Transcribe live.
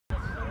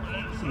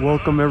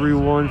Welcome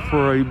everyone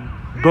for a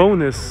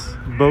bonus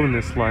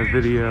live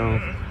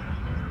video.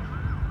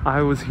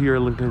 I was here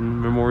at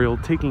Lincoln Memorial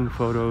taking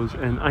photos,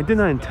 and I did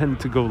not intend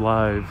to go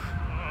live.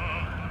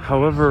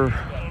 However,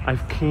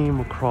 I've came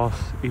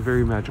across a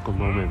very magical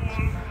moment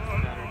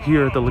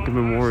here at the Lincoln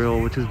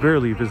Memorial, which is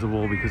barely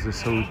visible because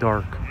it's so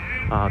dark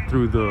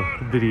through the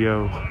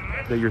video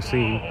that you're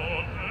seeing.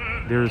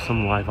 There is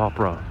some live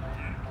opera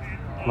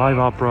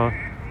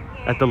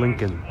at the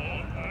Lincoln,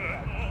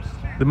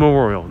 the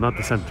Memorial, not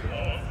the center.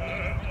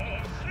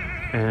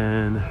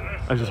 And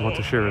I just want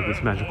to share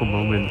this magical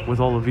moment with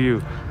all of you.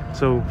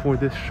 So for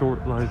this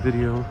short live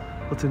video,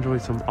 let's enjoy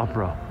some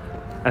opera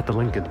at the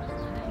Lincoln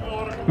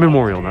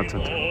Memorial, not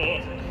center.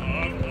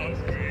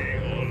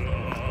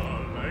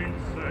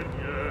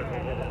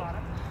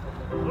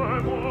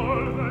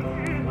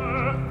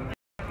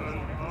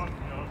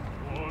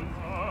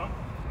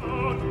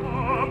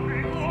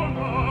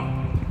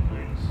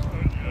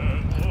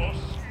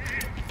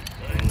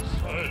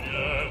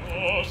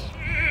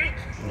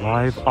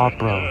 Live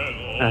opera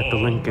at the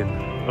Lincoln.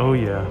 Oh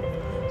yeah,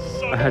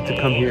 I had to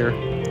come here.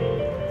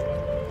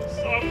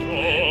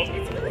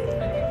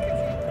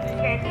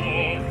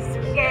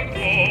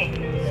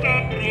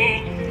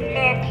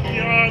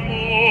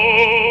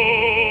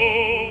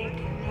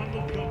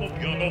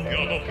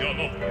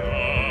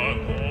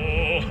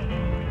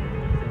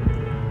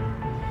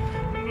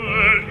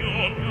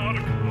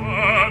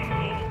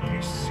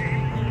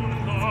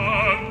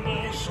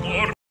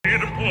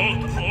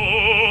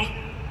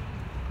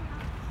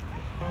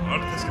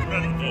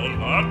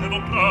 L'arte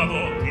dopplato,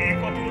 di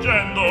qua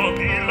piangendo,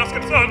 di là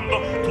scherzando,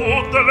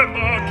 tutte le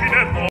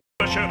macchine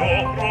rovescerò.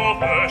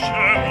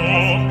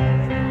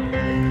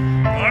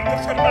 L'arte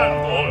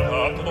schermendo,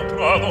 l'arte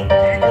dopplato,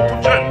 di qua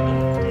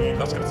piangendo, di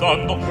là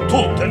scherzando,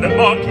 tutte le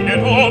macchine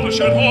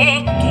rovescerò,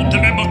 tutte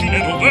le macchine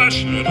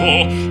rovescerò,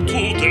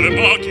 tutte le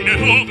macchine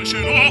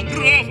rovescerò.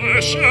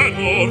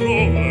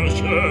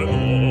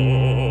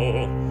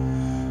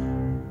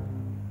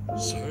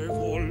 Se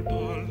vuol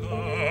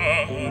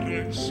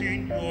ballare,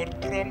 signor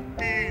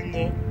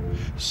Trampino,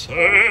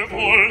 se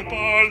vuol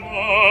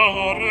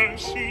ballare,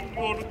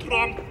 signor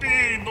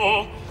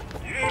Trampino,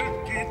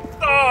 il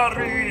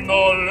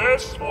chitarrino le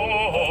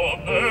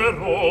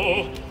suonerò,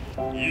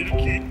 il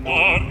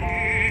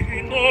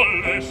chitarrino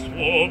le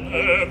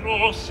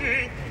suonerò,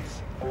 sì,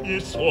 gli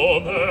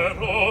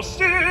suonerò,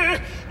 sì,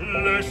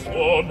 le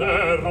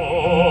suonerò.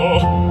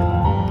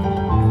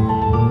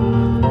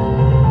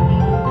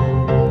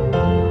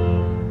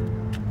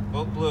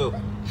 Blue.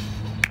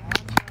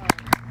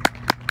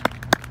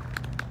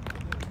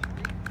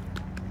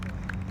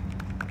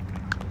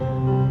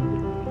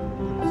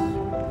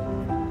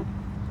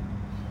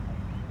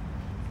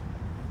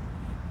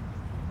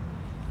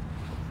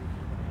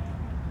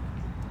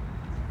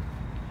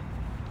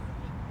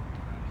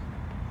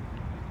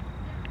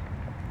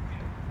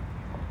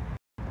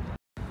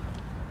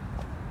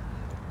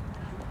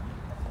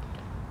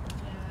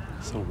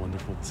 So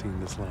wonderful seeing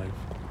this live.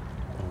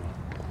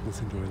 Let's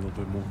enjoy a little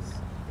bit more.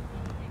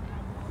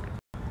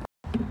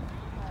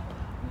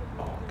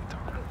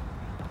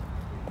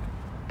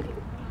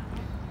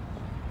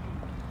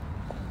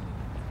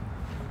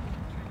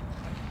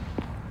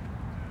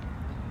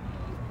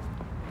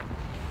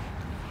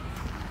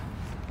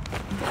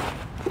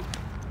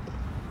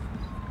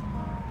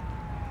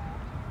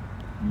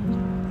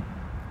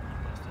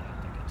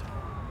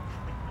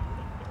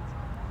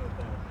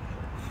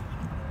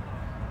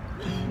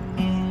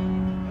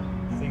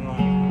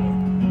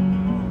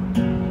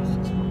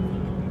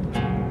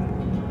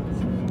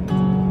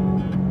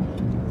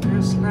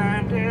 This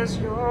land is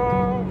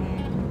yours.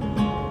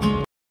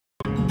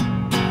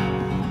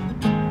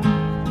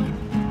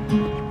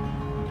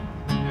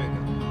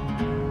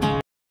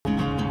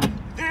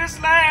 This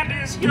land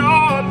is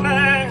your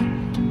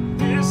land.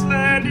 This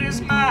land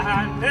is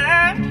my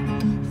land.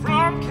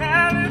 From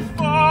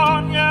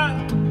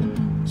California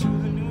to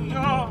the New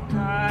York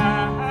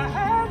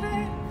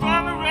Island,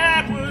 from the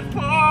Redwood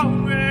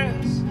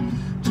Forest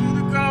to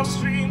the Gulf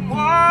Stream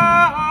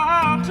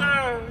waters.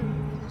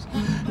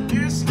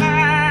 This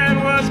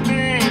land was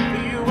made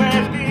for you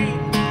and me.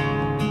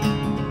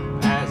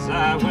 As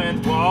I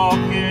went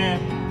walking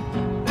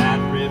that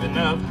ribbon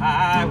of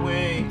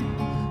highway,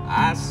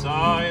 I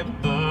saw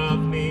above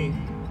me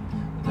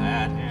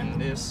that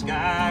endless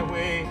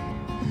skyway,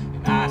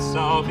 and I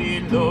saw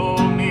below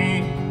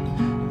me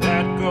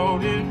that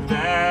golden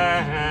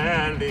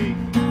valley.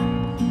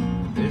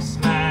 This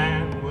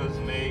land was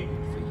made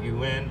for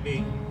you and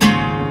me.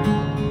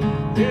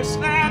 This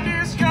land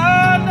is your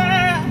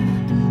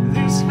land.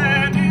 This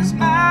land is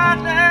my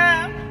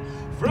land.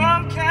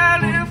 From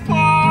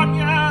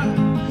California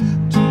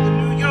to the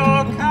New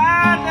York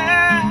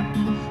Island,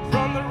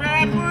 from the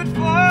Redwood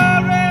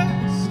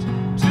Forest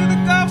to the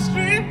Gulf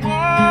Stream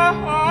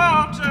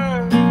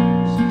waters.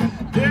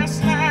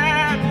 This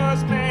land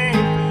was made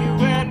for you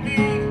and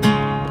me.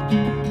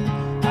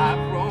 I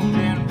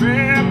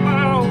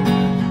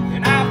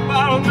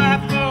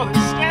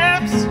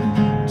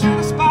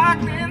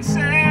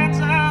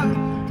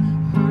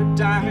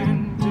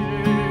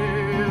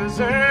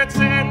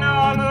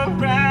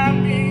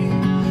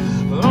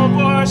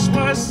bush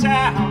was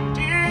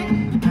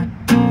sounding.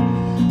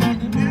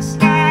 This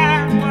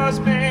land was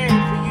made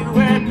for you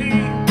and me.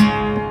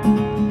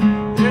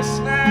 This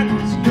land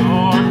is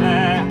your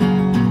land.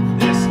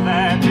 This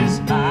land is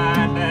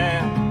my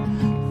land.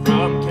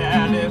 From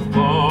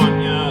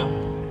California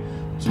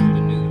to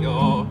the New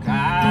York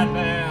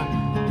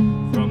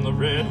Island, from the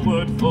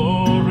redwood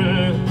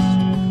forest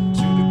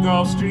to the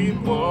Gulf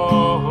Stream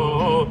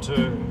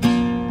waters.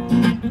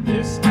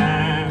 This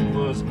land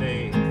was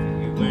made for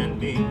you and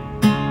me.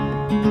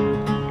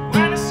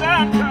 When the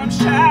sun comes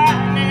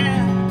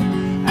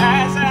shining,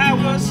 as I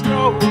was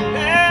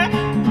strolling,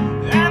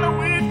 and the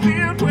wheat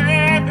field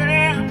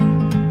waving,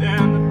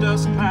 and the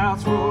dust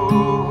clouds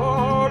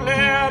rolling,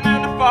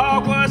 and the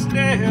fog was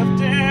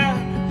lifting,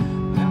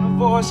 and a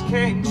voice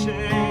came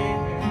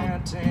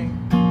chanting,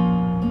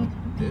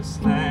 this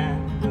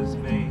land was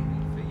made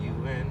for you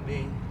and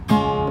me.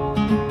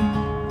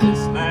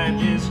 This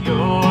land is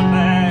your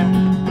land.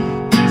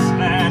 This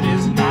land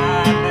is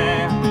my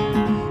land.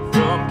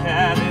 From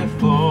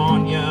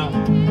California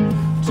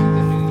to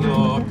the New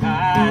York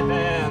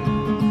Island,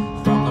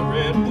 from the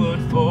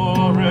redwood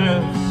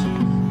forest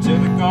to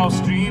the Gulf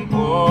Stream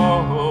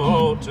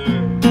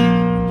waters.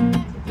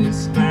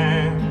 This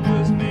land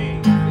was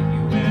made for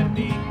you and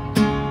me.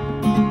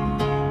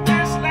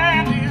 This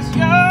land is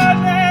your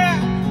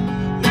land.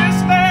 This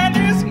land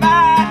is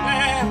my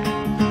land.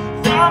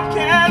 From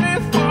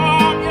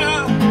California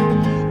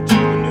to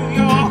the New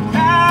York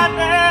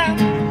Island,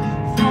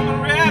 from the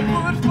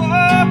redwood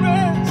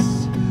forest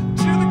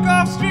to the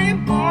Gulf Stream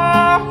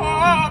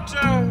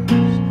waters.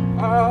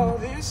 Oh,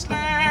 this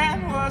land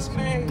was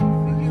made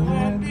for you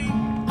and me.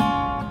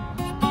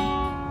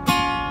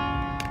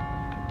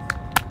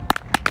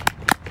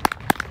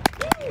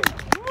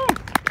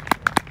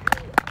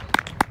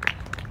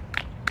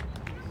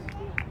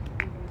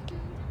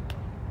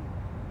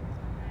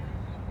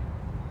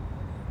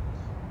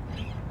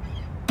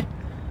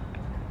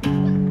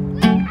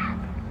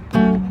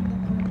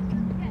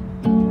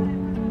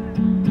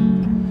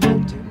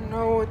 Didn't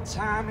know what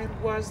time it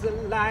was, the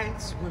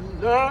lights were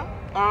low.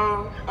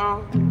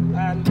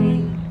 I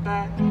leaned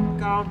back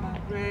on my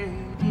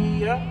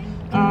radio.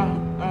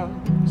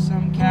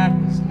 Some cat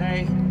was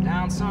laying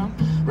down some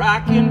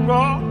rock and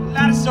roll.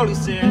 Loud and slowly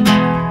said,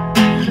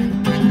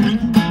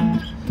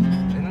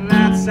 and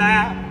that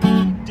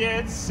sound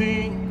did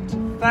seem to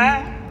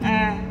fade.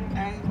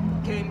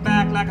 Came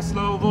back like a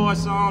slow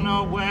voice on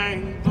a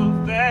wave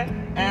of haze.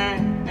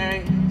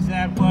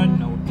 That wasn't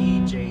no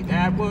DJ,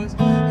 that was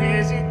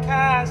hazy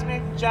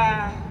cosmic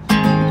jive.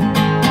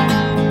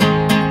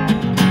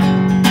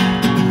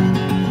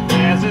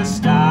 There's a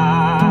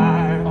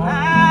star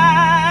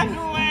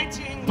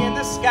waiting in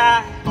the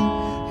sky.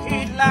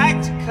 He'd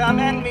like to come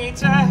and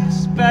meet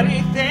us, but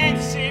he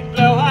thinks he'd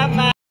blow our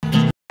mind.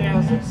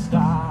 There's a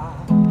star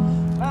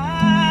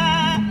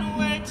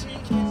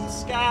waiting in the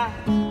sky.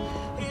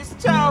 He's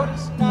told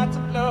us not to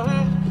blow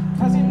it,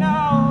 cause he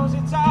knows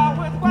it's all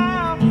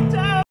worthwhile. He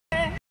told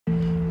me,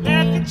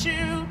 let the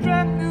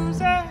children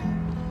use it.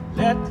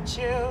 Let the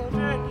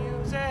children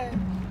use it.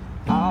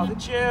 All the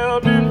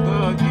children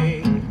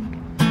boogie.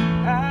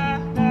 Da,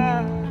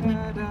 da,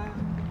 da, da, da,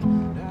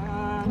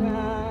 da,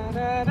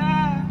 da, da, da,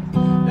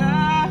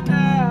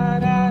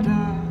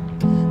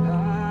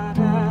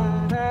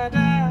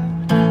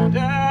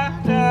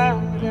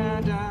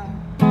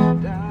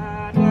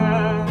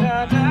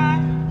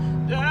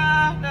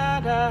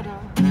 da, da,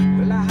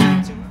 well, I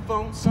had to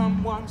phone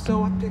someone,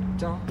 so I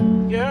picked on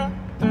you.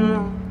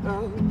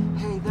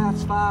 Hey,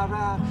 that's far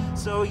out,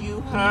 so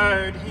you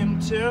heard him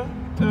too.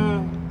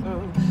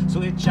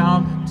 Switch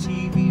on the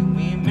TV,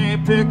 we may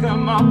pick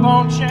him up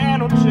on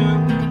channel 2.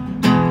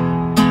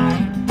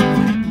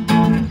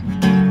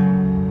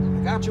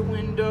 Look out your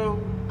window,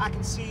 I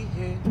can see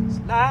his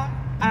light.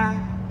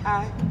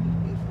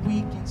 If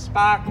we can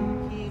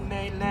sparkle, he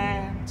may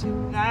land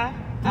tonight.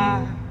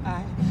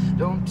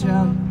 Don't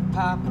tell your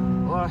papa,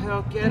 or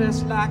he'll get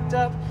us locked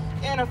up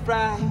in a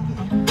fry.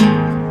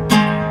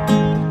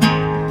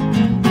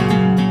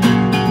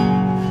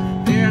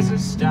 There's a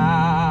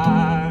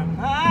star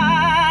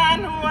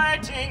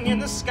waiting in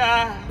the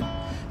sky.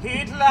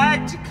 He'd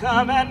like to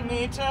come and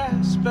meet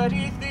us, but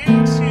he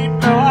thinks he'd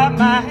blow our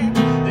mind.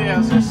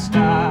 There's a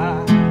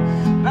star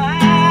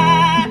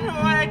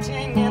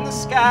waiting in the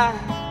sky.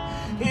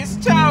 He's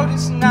told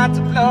us not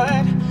to blow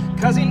it,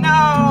 cause he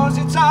knows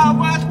it's all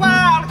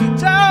worthwhile. He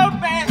told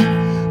me,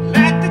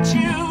 let the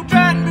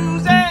children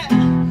lose it.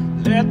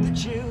 Let the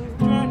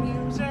children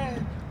use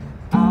it.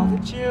 All the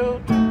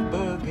children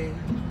boogie.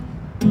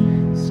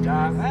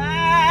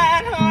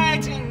 Starman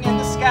waiting in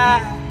the sky.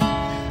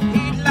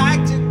 He'd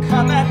like to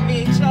come and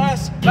meet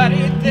us, but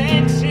he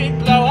thinks he'd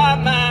blow our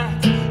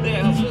minds.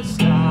 There's a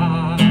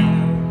starman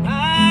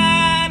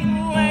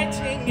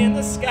waiting in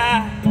the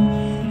sky.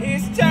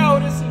 He's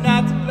told us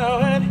not to blow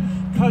it,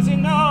 cause he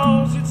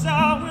knows it's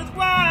all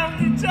worthwhile.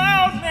 He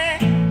told me,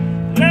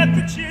 let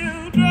the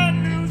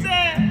children lose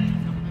it.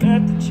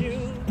 Let the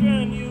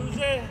children use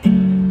it.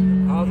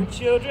 All the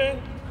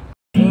children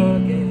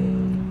boogie.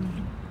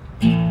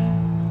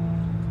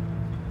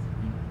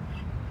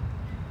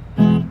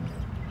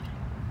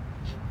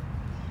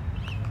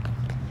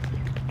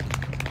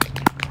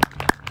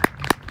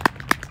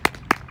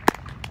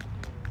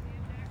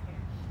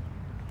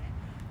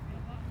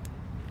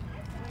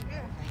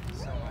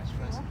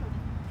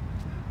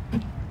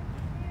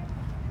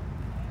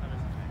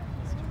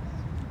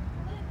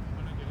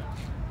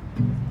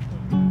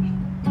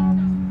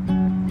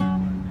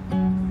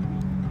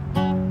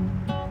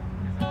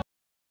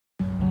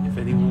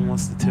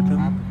 wants to tip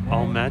him,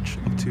 I'll match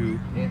up to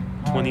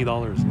 $20. Let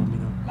me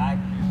know. Like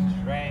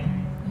a train.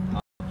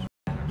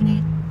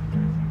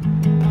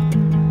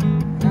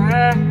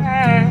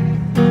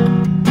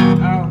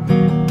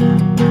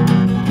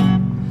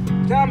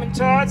 Coming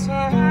towards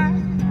her,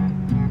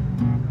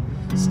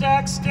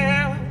 stuck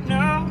still,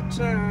 no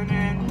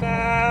turning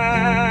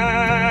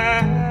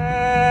back.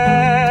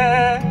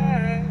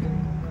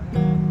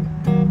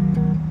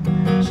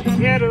 She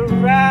hit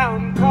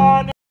around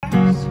corners,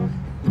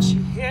 she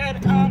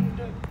hit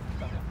under.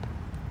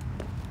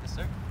 Yes,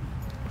 sir.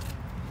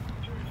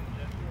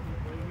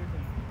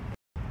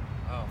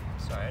 Oh,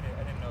 sorry, I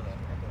didn't know that.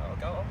 I'll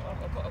go.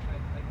 Okay.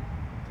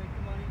 Take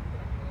the money.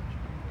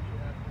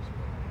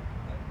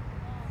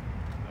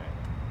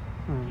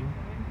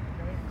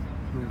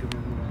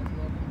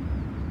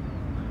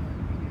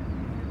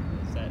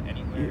 Is that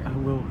anywhere? Yeah, I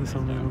will. It's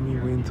only let me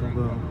wait until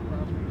the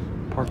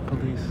park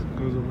police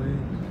goes away.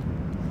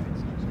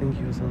 Thank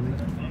you, Sonny.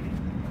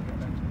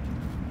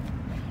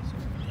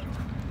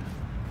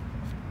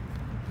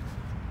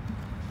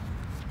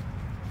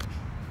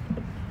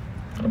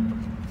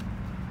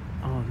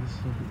 Oh, this is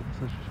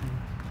such a shame.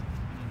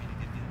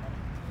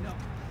 No.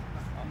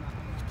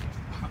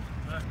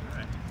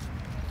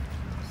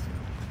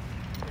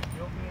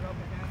 You'll open it up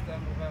again, then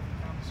we'll have to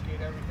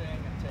confiscate everything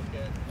and take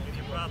it. Give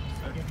you a problem,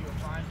 sir. I'll give you a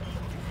fine.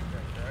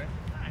 All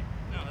right?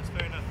 No, that's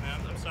fair enough, man.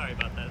 I'm sorry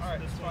about that. All right,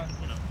 This it's one,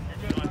 fine. you know,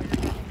 You're good.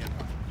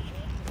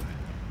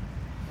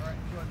 All right,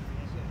 good.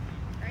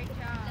 Great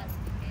job.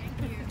 Thank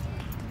you.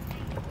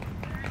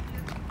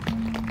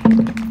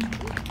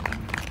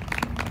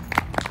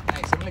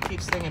 Thanks. I'm gonna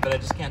keep singing, but I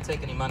just can't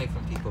take any money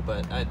from people.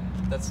 But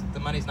the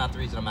money's not the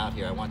reason I'm out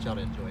here. I want y'all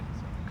to enjoy it.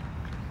 So.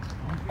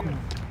 Cool.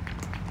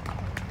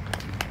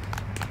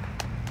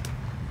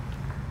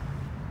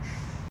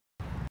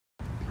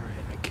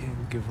 Alright, I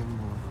can't give him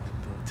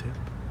the tip,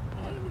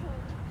 but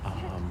I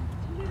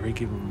already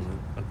gave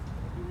him a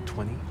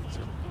 20, so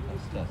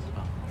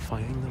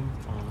finding them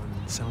on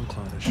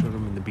SoundCloud. I showed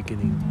him in the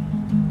beginning,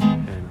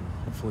 and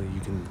hopefully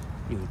you can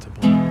tip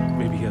him.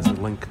 Maybe he has a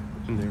link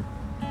in there.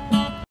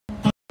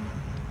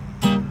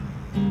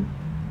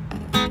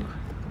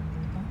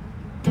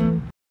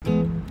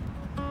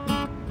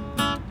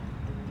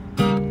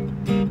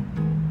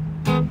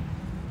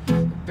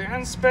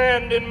 Been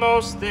spending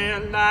most their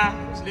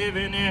lives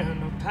living in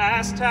a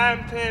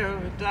pastime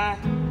paradise.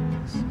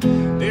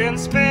 Been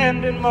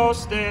spending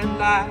most their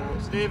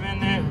lives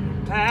living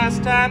in a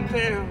pastime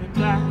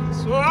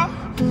paradise. Oh,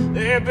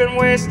 they've been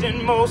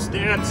wasting most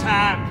their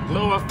time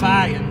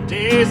glorifying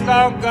days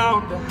long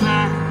gone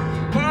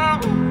behind. Oh,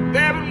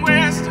 they've been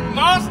wasting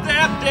most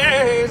their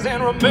days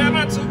in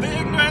remembrance of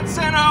ignorance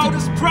and all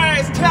this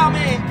praise. Tell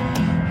me,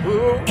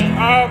 who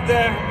of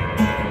them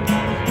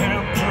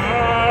have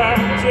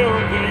come to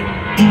be?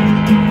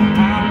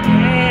 How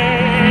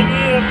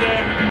many of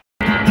them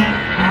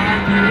are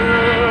you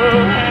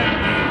and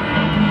me?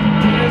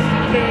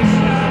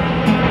 Isolation,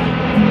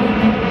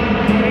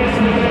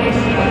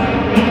 isolation,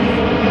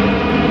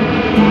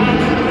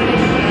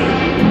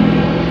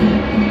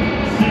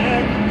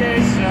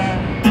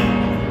 segregation,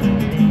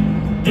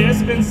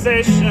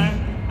 dispensation,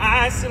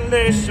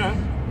 isolation,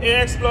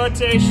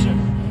 exploitation,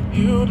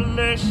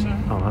 mutilation.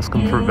 I'll ask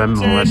him for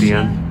Venmo at the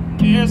end.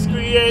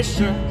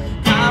 Miscreation,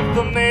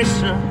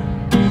 confirmation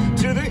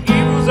to the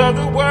evils of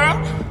the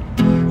world.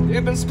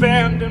 They've been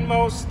spending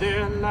most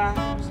their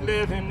lives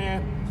living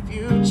in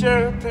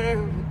future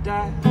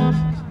paradise.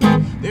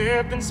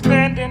 They've been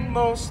spending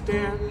most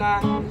their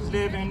lives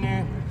living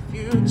in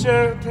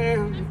future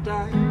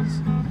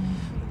paradise.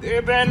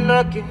 They've been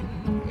looking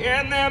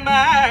in their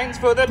minds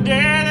for the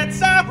day that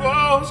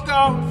sorrow's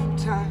gone from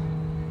time.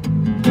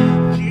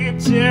 Keep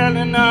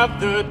telling of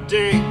the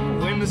day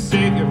when the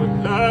Savior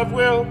of love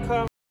will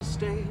come to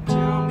stay.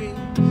 Tell me,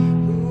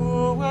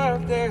 who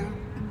of them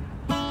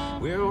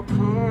will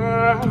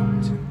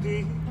come to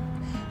be?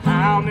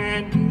 How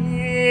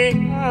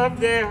many of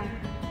them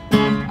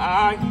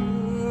are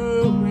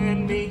you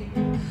and me?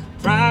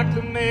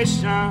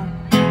 Proclamation,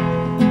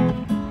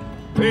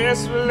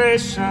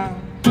 revelation,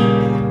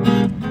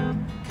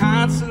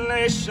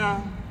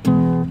 consolation,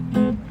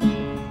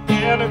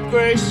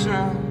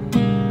 integration,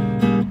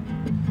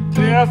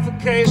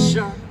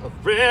 verification of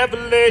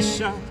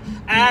revelation,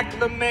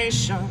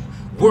 acclamation,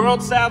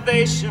 world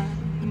salvation,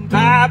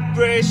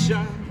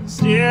 vibration,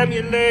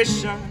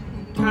 stimulation,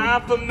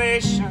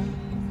 confirmation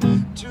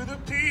to the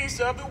peace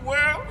of the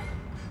world.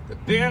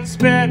 They've been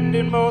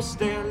spending most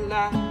their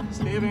lives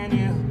living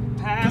in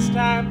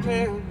pastime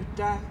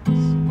paradise.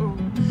 Oh,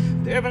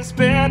 they've been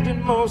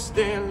spending most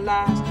their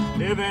lives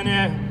living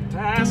in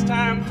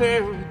pastime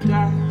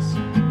paradise.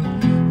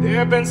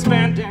 They've been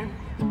spending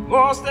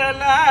most their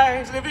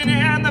lives living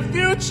in the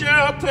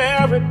future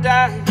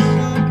paradise.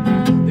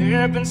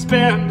 They've been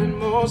spending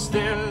most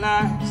their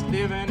lives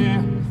living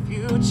in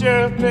the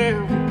future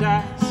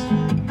paradise.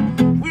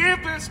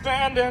 We've been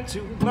spending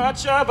too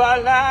much of our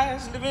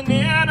lives living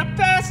in a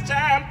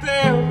pastime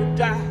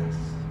paradise.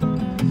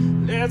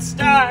 Let's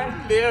start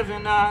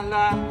living our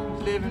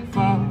lives, living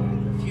for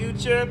the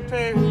future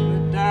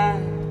paradise.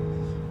 dive.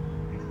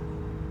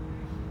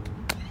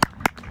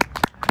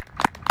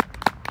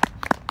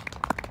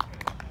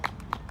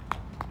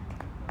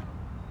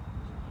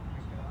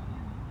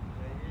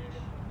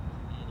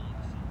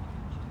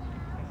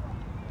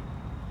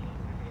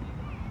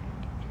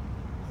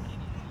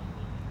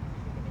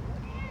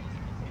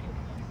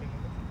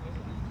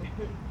 Thank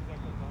you.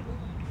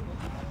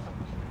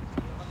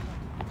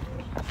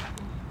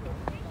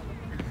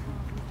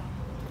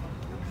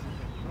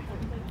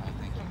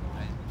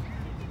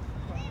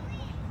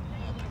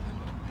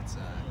 It's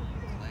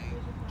Klay,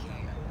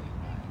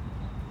 K-L-A-Y,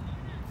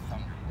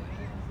 Thunderwood,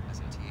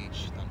 S-O-T-H,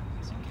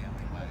 Thunderwood, so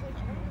K-L-A-Y,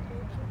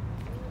 Thunderwood.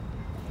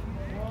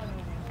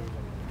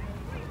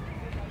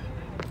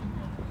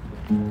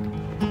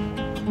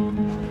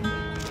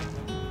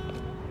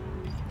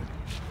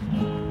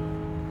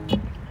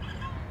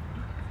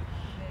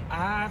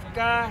 I've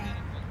got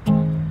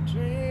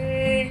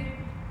dreams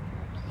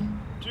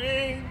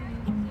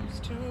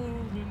to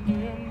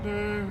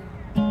remember.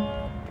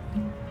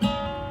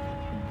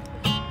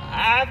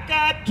 I've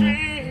got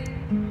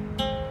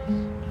dreams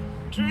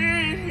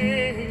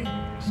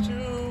to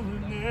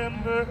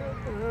remember.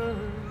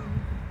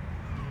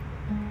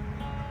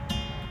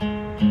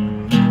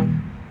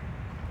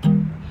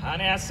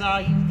 Honey, I saw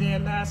you there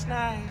last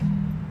night.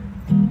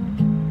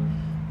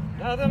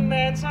 Another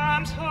man's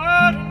arms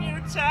holding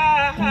you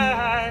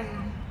tight.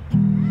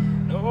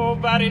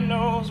 Nobody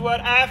knows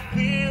what I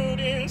feel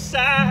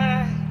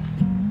inside.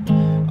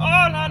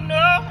 All I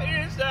know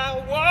is I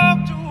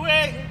walked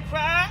away and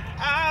cried.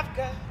 I've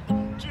got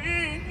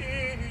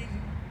dreams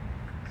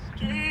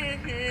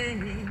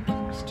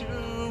to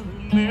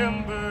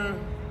remember.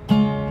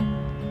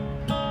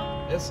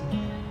 Listen,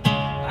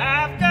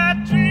 I've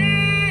got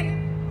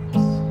dreams,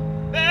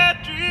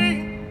 bad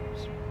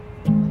dreams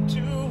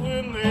to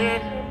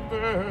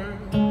remember.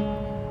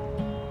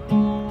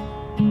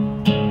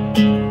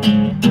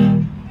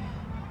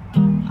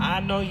 I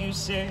know you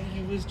said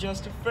you was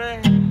just a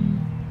friend.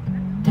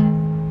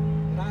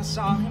 I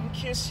saw him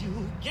kiss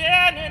you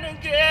again and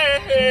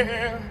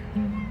again.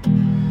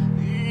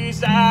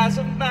 These eyes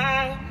of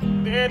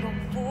mine, they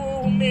don't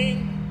fool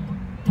me.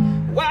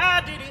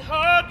 Why did he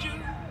hold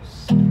you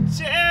so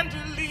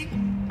tenderly?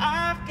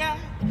 I've got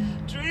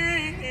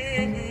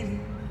dreams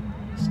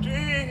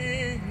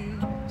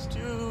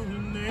to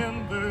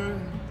remember.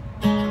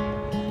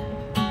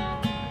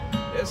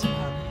 Listen,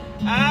 honey,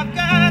 I've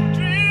got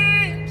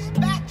dreams,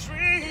 bad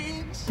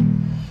dreams,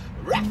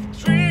 rough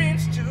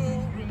dreams to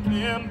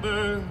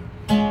remember.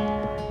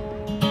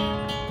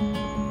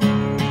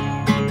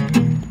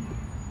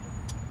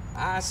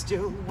 I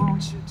still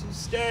want you to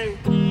stay.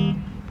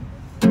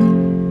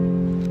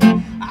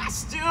 I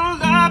still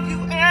love you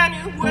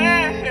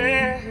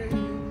anyway.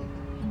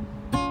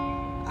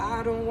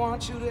 I don't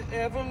want you to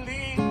ever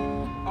leave.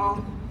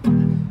 Oh,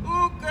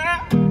 ooh,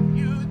 girl,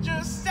 you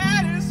just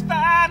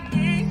satisfy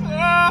me.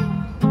 Oh,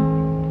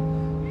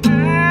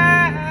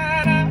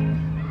 da da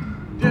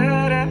da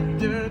da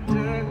da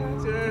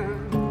da.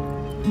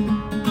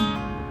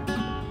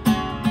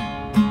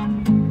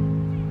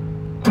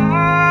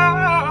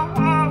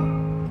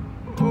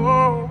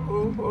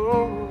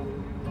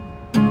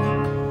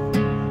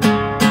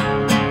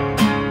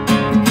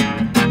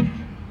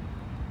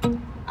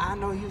 I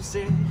know you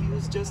said he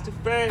was just a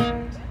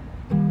friend.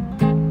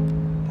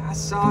 I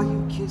saw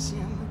you kiss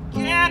him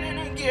again and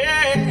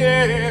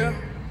again.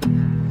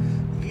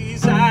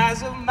 These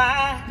eyes of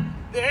mine,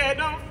 they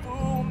don't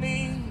fool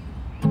me.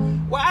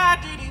 Why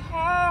did he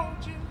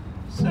hold you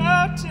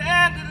so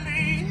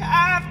tenderly?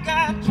 I've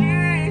got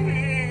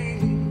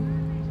dreams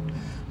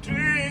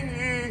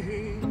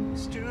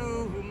to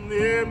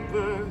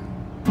remember.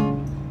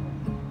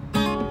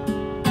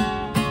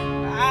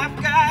 I've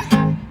got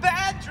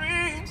bad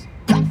dreams,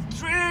 rough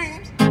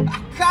dreams, my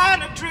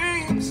kind of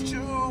dreams to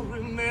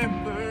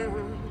remember.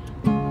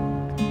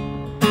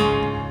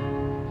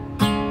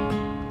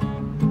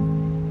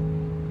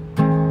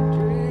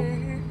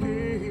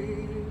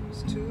 Dreams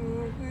to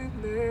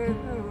remember.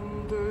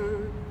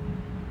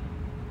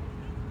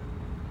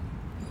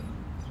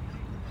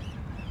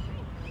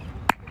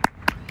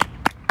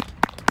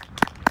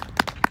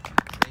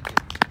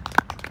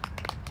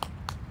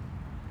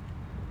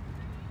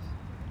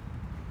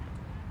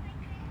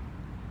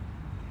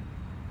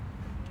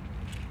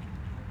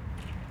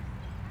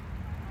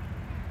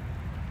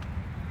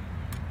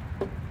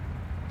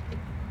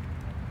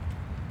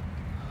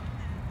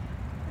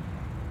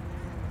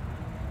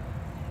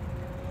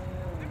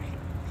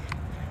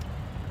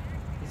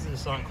 This is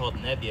a song called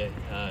Nebbia.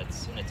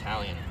 It's in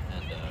Italian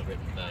and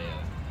written by a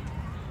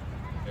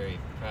very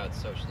proud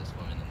socialist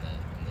woman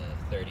in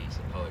the 30s,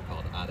 a poet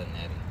called Ada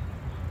Nevi.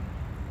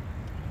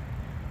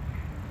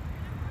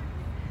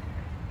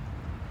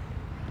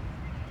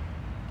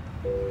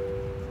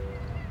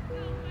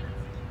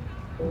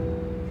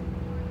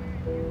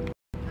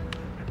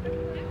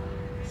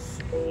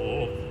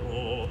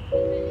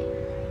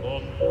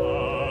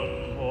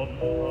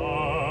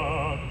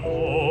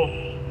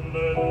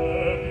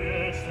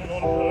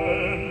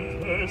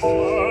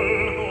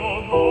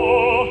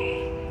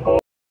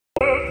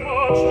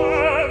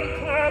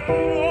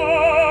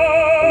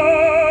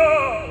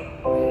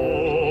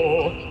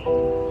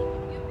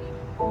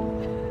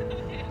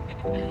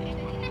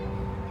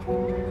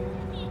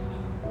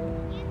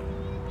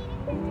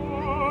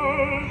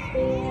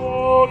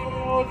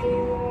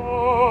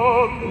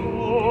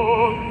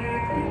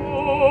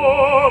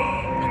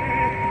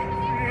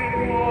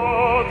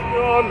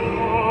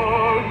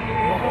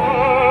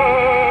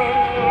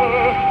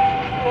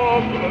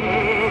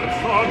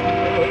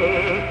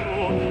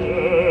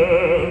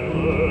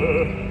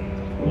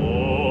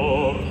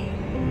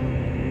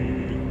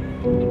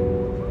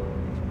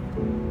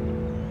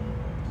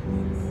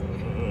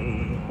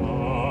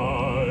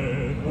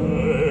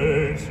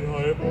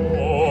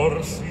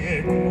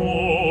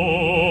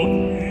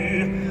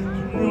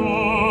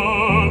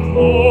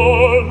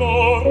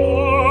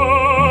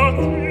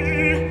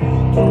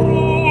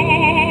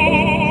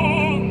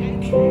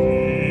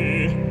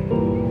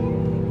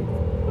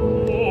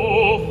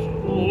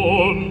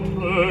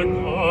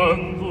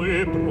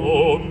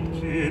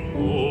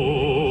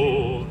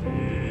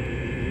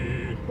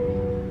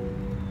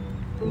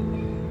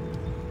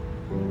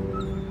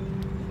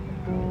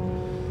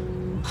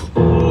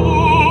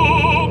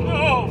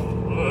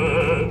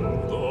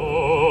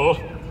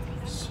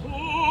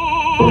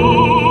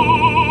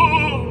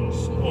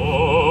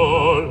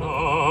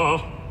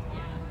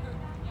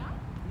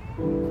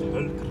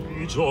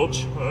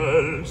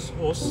 Ciel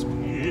sospinto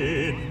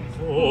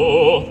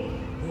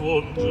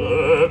un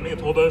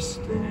gemito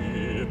destinto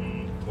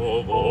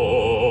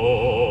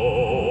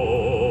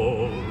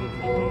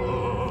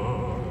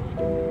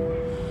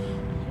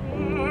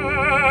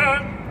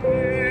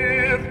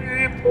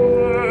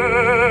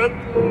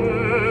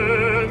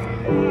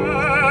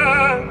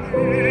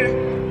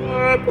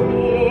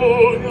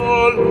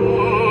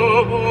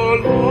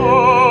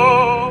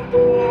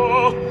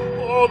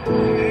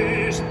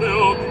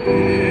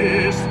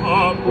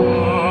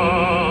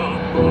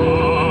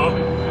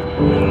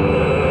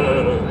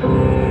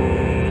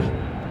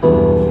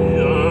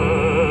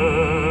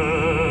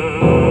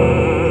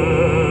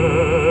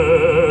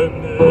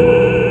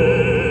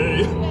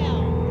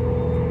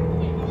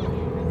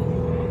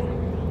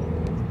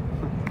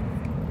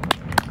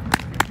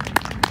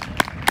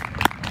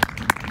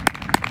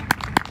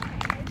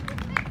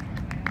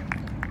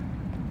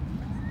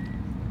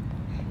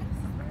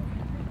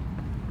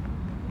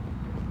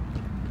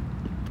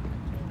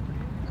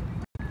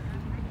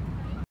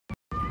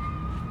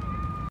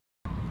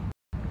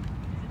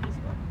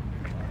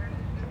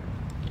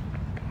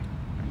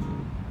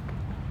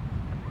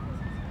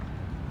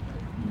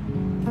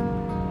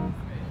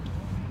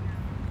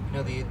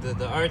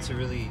The arts are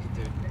really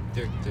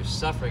they're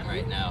suffering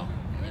right now.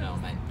 You know,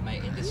 my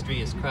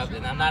industry is corrupt,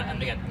 and I'm not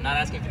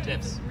asking for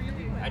tips.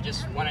 I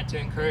just wanted to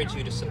encourage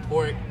you to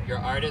support your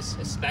artists,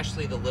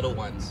 especially the little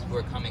ones who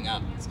are coming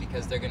up. It's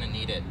because they're going to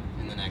need it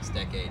in the next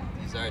decade.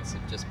 These arts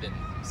have just been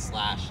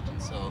slashed,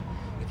 and so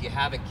if you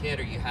have a kid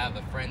or you have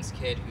a friend's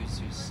kid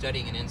who's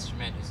studying an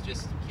instrument,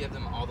 just give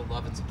them all the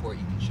love and support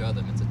you can show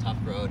them. It's a tough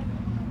road,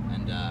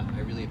 and I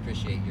really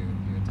appreciate your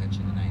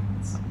attention tonight.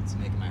 It's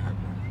making my heart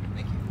warm.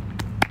 Thank you.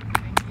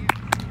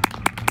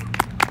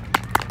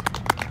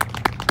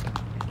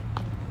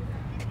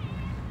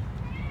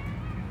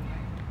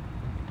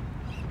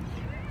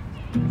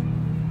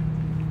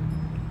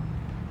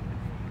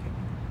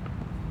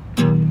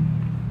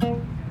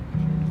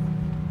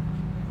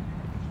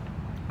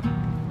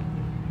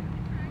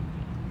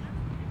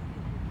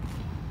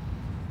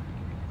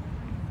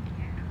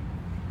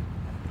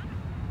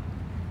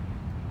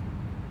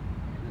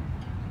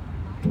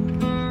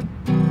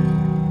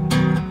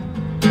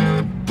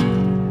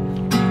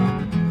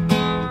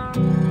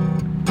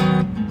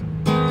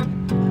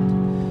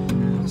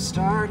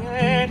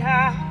 Started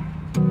out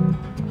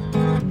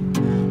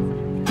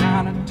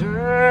down a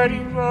dirty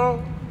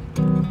road.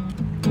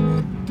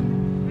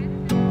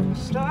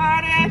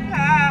 Started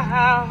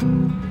out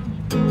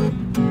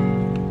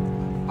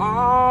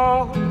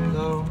all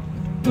alone.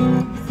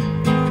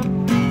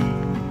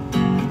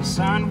 The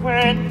sun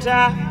went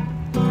down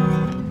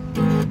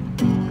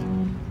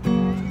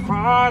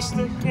across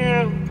the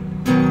hill.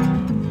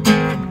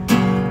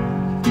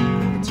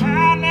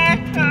 Town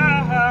lit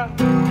up.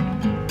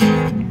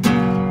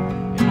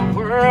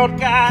 World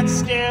got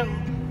still,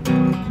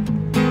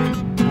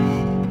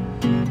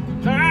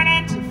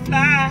 learning to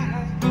fly,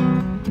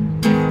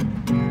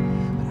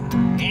 but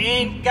I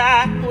ain't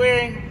got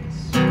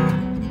wings.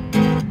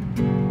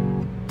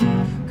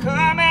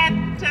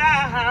 Coming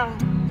down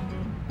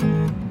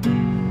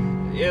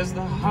is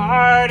the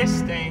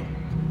hardest thing.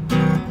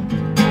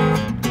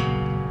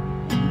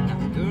 Now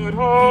the good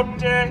old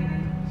days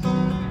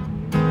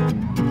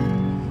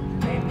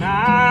may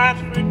not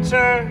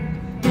return.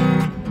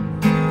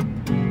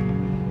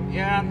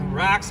 And the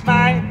rocks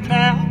might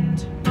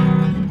melt,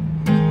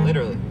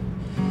 literally,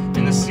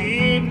 and the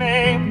sea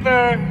may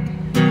burn.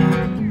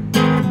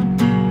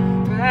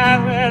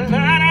 But we're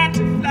learning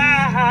to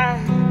fly,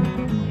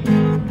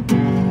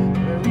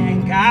 but we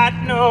ain't got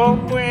no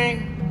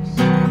wings.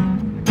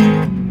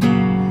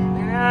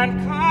 And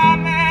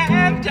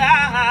coming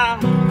down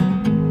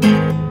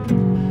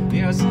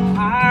is the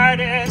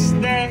hardest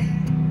thing.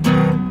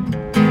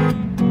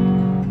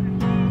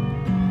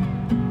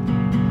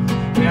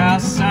 Well,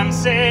 some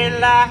say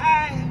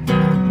life,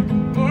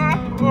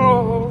 oh,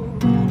 oh.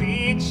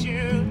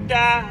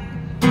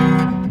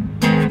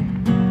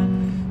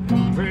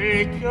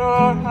 take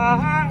your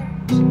heart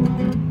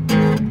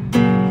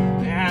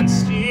and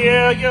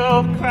steal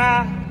your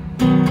cry.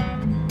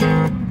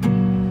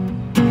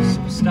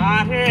 So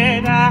start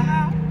it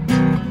out,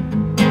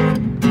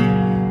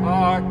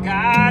 or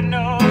God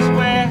knows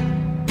where.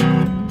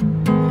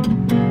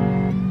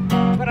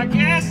 But I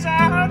guess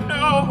I'll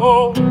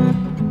know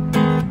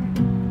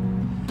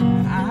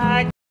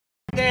I get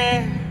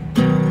there.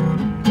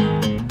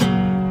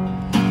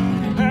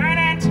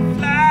 Learning to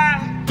fly,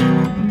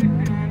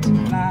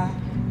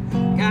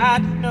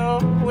 got no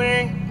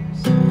wings.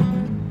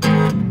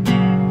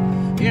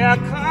 Yeah,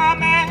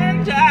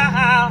 coming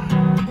down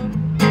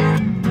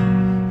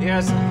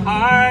is the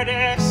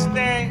hardest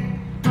thing.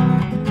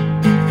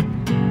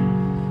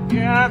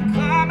 Yeah,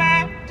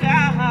 coming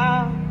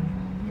down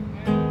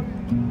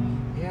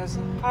is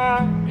the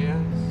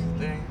hardest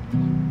thing.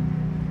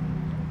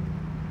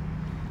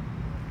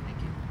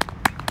 Thank you.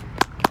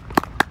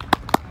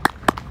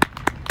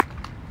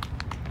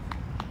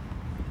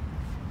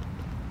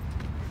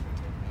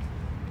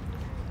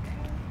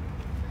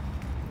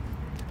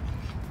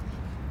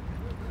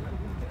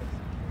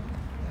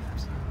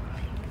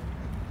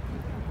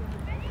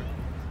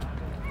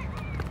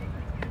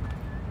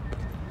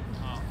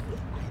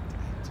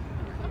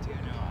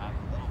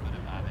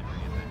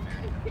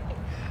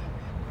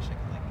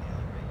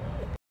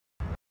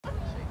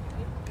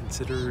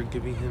 Consider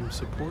giving him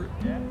support.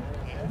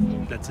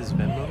 That's his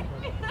Venmo.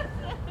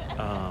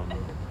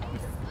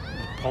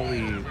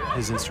 Paulie,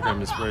 his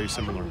Instagram is very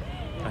similar.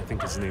 I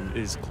think his name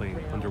is Klay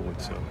Thunderwood.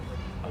 So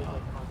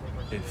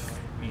if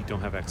you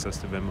don't have access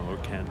to Venmo or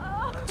can,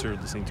 consider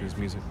listening to his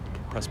music.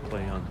 Press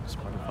play on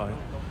Spotify.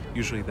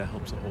 Usually that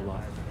helps a whole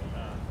lot.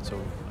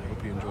 So I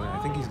hope you enjoy it. I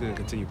think he's going to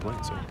continue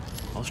playing, so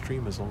I'll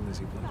stream as long as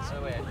he plays. By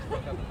the way, I just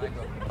broke up with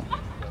Michael.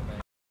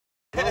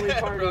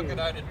 Broken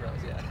hearted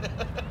bros, yeah.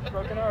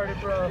 Broken hearted,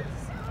 bro.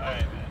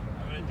 Alright, man.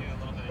 I'm gonna do a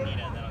little bit of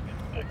Nina and then I'll get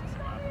back to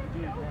some.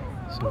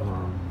 So,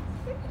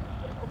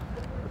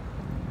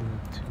 the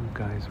two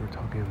guys were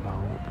talking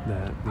about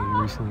that they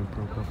recently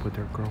broke up with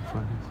their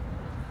girlfriends.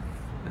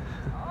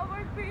 Oh,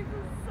 my face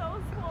is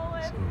so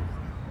swollen. So,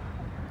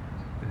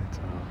 it's a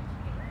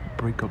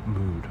breakup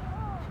mood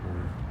for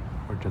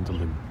our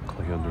gentleman,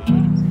 Klay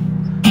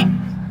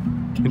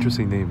Thunderwood.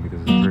 Interesting name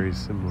because it's very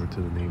similar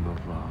to the name of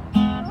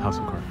House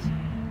of Cards.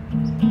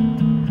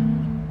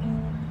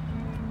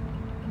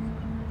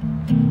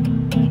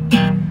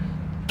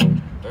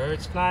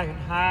 Birds flying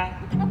high,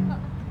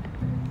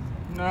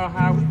 you know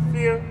how we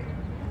feel.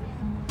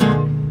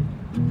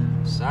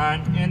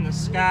 Sun in the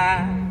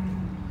sky,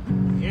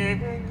 yeah,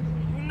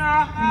 you know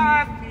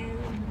how I feel.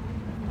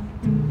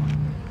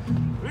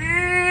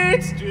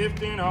 Reeds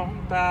drifting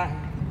on by,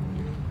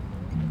 you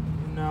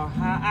know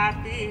how I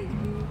feel.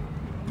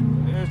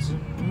 It's a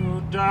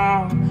new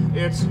dawn,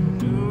 it's a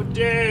new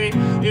day,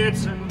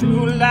 it's a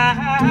new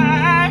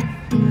life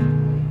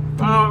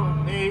for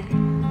me.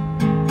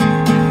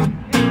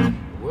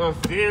 We're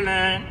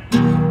feeling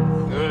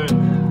good.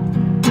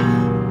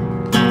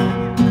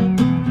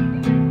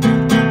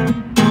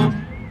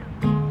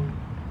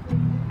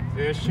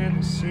 Fish in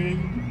the sea,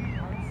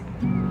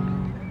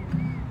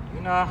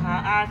 you know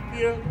how I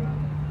feel.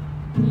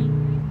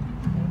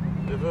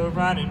 River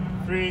running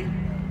free,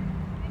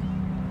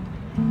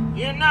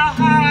 you know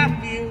how I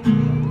feel.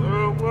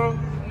 Oh, whoa,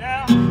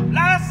 now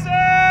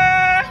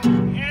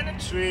blossom in a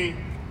tree,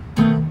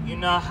 you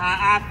know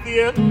how I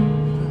feel.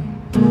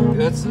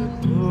 It's a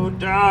new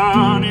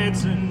dawn,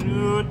 it's a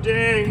new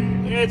day,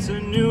 it's a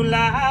new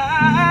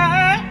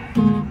life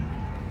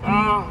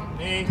for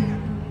me.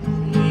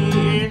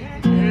 Yeah,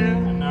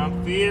 and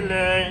I'm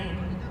feeling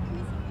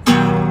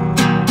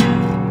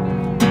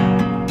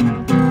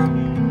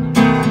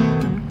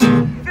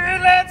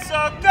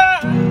so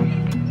good.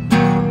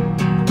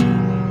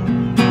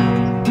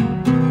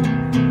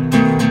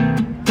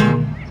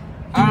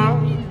 Oh,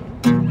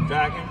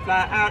 dragonfly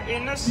out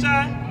in the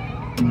sun.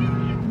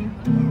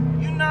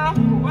 You know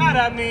what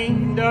I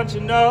mean, don't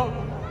you know?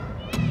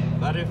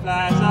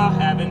 Butterflies all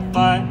having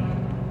fun.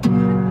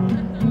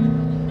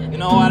 You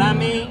know what I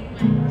mean?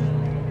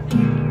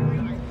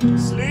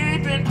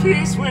 Sleep in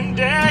peace when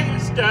day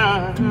is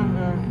done.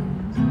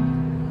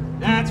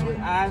 That's what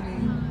I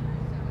mean.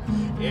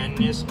 And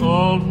this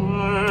old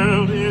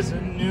world is a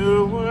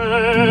new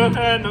world,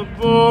 and a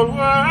bold world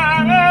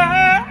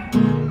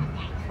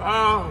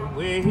far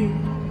away.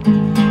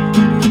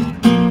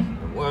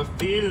 We're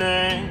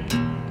feeling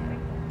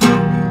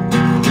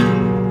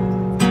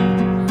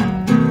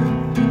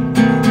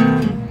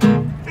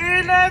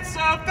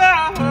so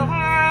good,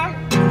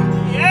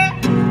 yeah.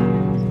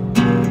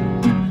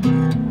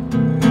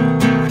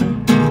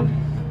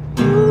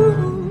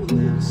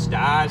 Ooh,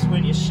 stars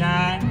when you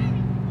shine,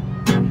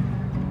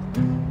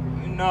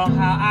 you know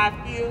how I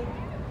feel.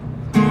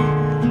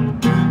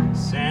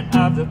 Scent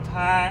of the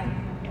pine,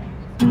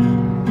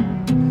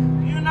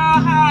 you know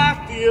how I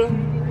feel.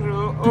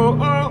 Oh,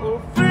 oh,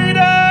 oh,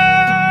 freedom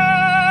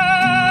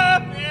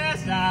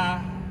is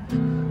ours,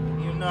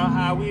 you know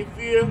how we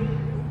feel.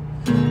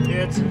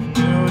 It's a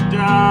new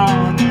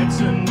dawn, it's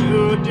a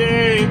new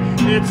day,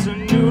 it's a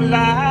new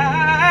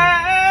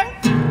life.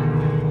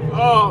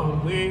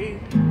 Oh,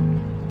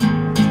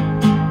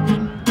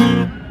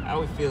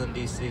 How we feeling,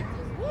 DC?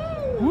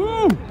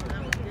 Woo!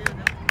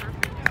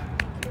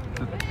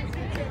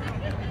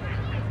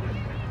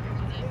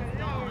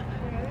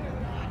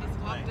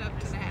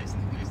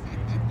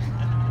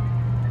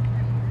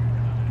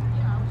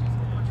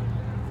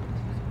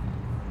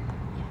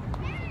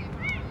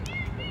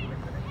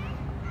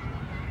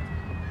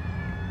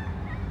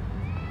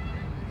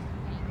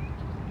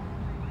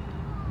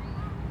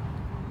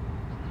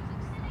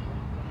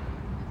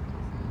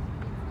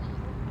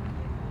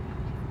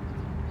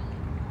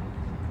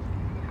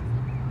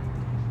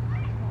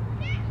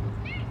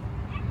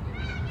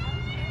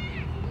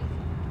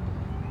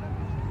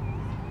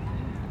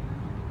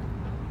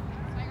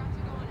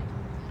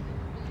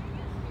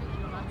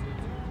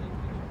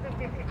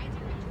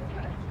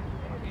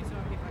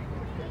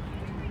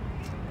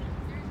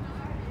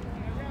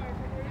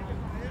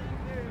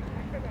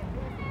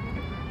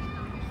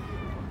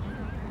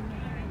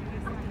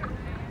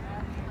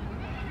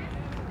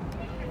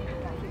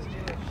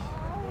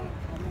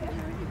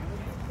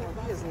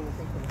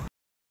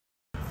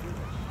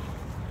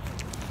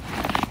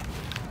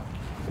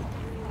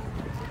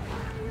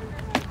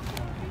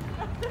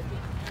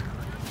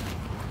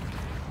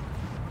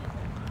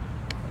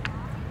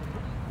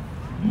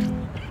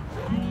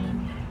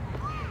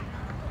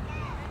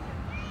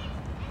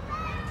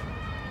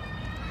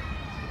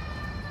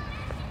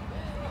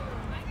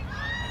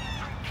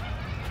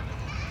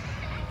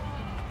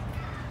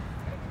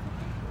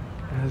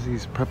 As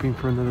he's prepping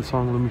for another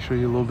song, let me show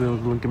you a little bit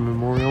of the Lincoln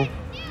Memorial.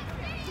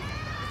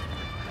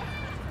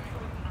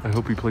 I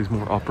hope he plays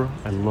more opera.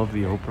 I love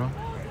the opera.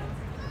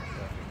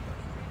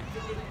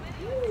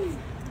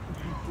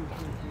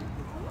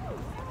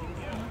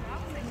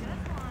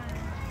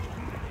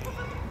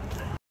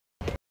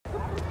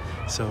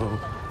 So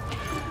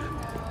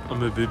I'm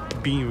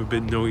being a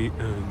bit nosy,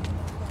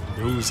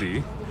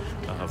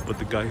 but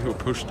the guy who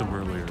approached him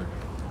earlier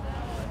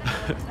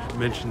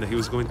mentioned that he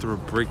was going through a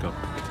breakup,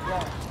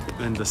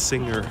 and the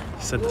singer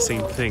said the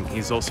same thing.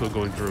 He's also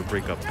going through a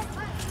breakup,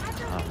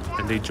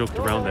 and they joked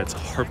around that it's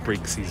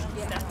heartbreak season,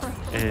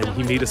 and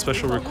he made a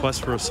special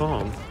request for a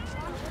song,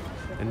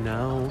 and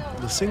now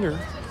the singer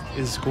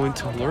is going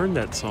to learn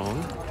that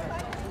song,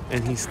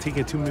 and he's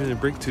taking a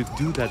 2-minute break to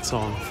do that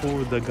song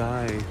for the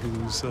guy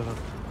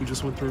who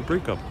just went through a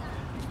breakup.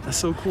 That's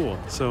so cool.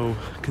 So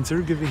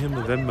consider giving him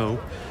a Venmo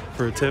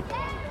for a tip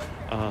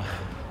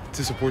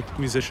to support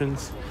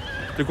musicians.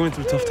 They're going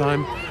through a tough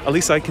time. At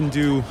least I can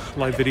do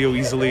live video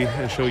easily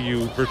and show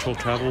you virtual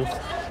travel.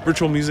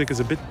 Virtual music is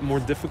a bit more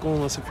difficult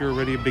unless if you're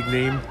already a big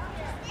name,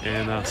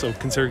 and so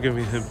consider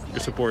giving him your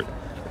support.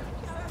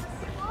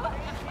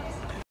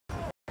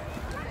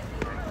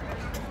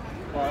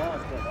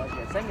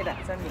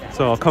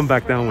 So I'll come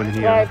back down when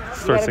he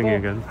starts singing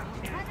again.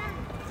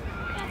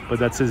 But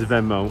that's his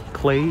Venmo,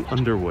 Klay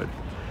Thunderwood.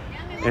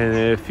 And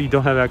if you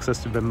don't have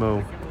access to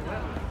Venmo,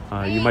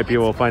 you might be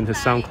able to find his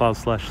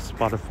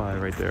SoundCloud/Spotify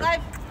right there.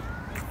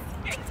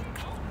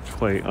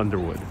 Klay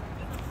Thunderwood.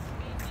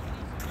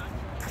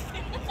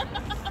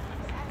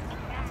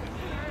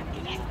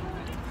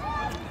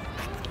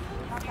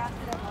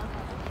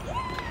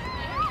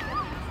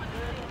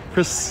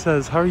 Chris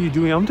says, how are you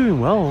doing? I'm doing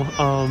well.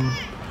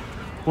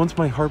 Once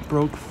my heart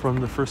broke from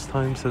the first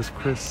time, says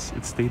Chris,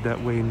 it stayed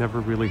that way,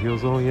 never really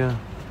heals. Oh yeah.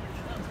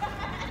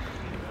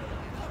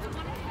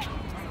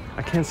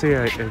 I can't say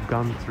I've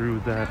gone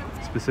through that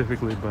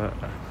specifically, but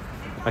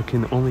I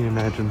can only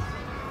imagine.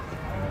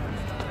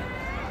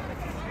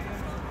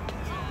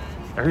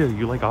 Ariel,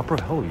 you like opera?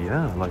 Hell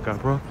yeah, I like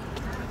opera.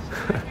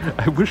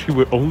 I wish he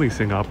would only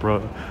sing opera,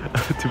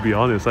 to be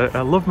honest.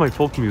 I love my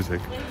folk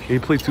music. He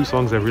played 2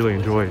 songs I really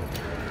enjoy.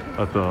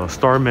 The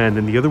Starman,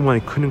 and the other one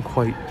I couldn't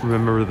quite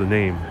remember the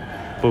name,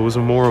 but it was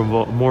more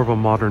of a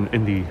modern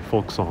indie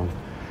folk song.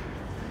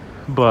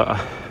 But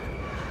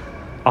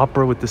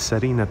opera with the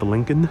setting at the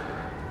Lincoln,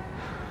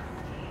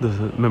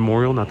 the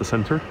memorial, not the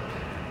center,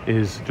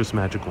 is just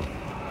magical.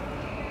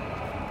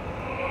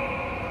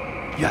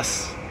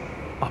 Yes,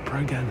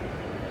 opera again.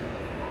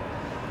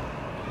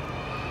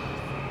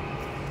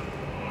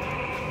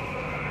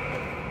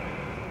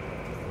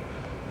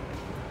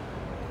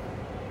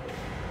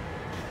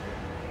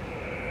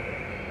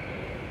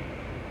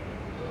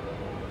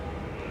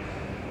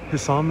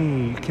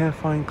 Hisami, you can't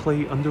find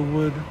Klay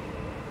Thunderwood?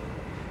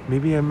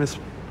 Maybe I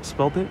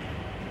misspelled it?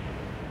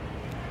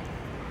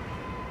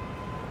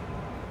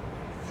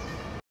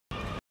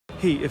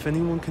 Hey, if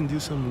anyone can do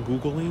some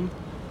Googling,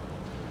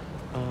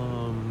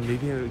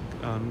 maybe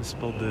I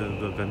misspelled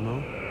the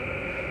Venmo.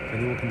 If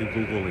anyone can do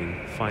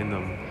Googling, find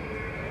them.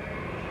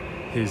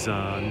 His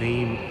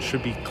name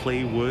should be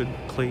Klay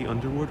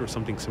Thunderwood or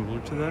something similar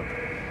to that.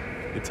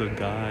 It's a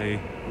guy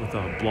with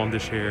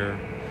blondish hair,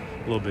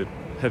 a little bit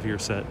heavier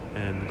set,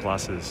 and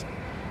glasses.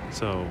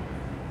 So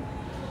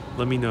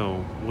let me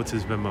know what's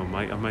his Venmo.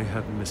 I might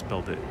have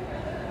misspelled it.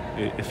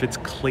 If it's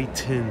Klay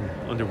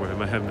Underwood, I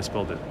might have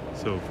misspelled it,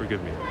 so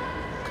forgive me.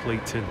 Klay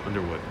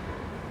Underwood.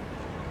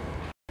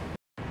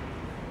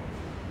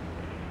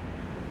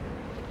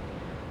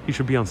 He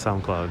should be on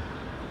SoundCloud.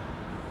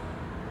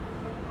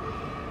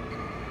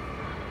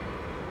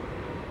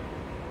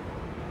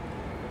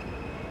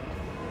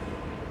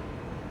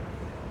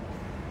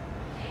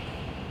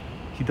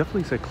 He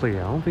definitely said Clay.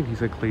 I don't think he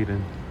said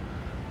Clayton.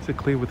 He said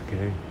Clay with a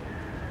K.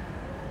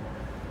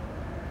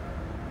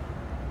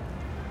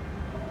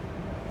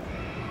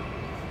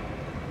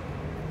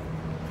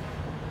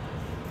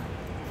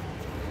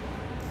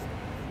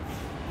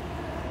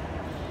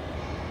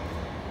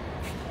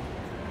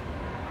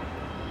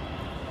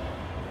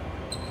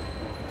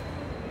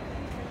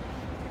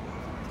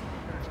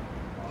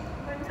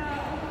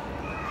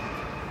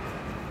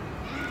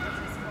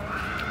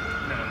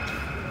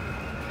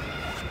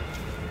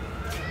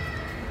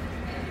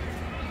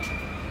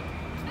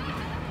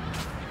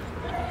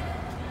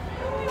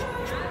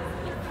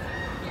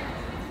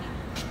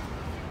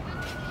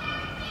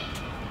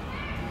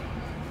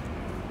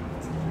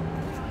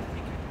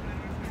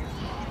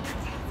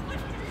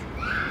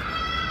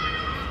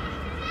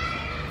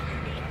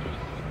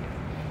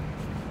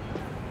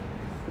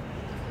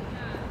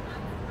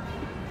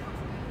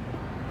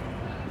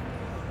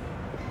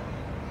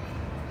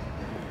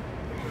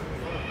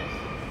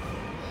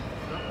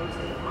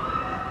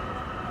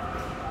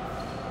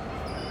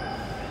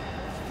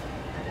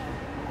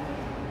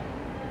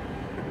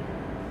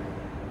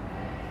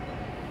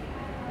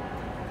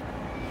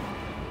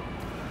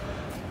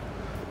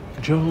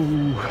 Joe,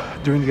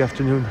 during the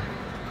afternoon,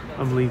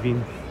 I'm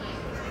leaving.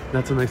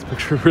 That's a nice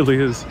picture, it really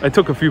is. I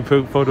took a few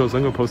photos,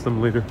 I'm gonna post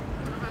them later.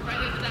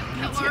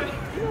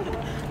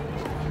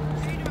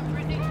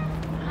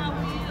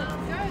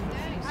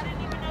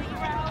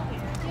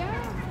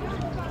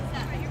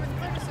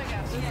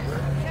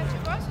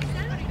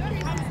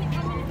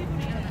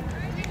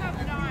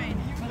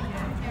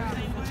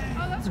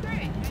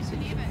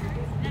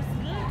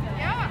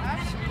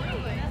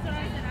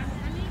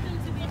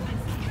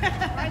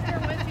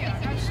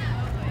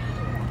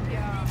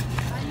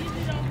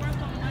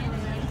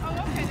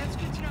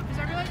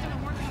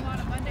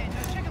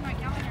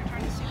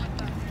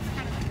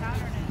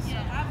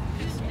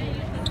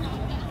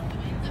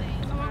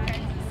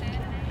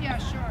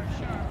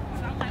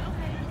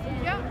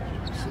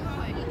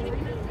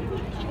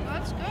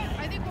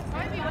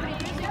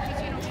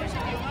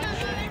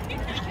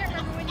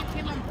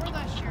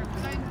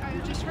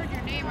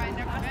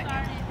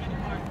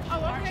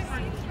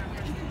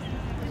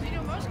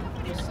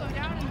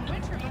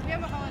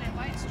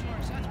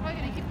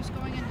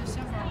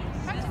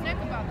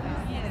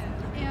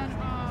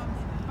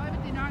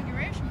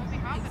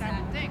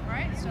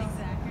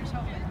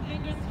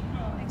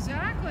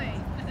 Exactly.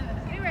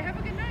 Anyway, have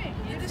a good night.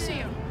 Good to see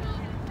you.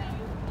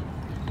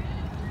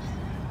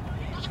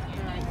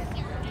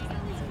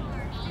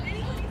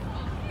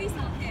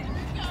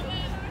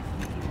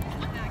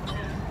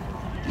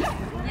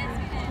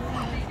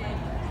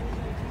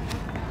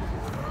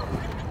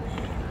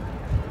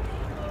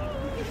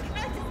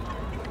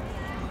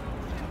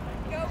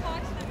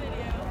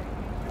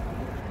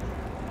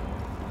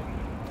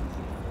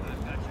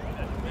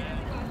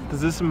 Does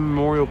this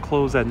memorial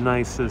close at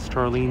night, says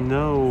Charlene?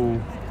 No.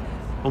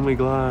 Oh my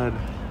god.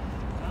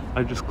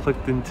 I just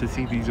clicked in to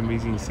see these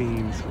amazing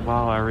scenes.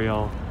 Wow,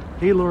 Ariel.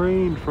 Hey,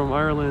 Lorraine from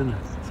Ireland.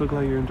 So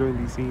glad you're enjoying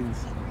these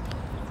scenes.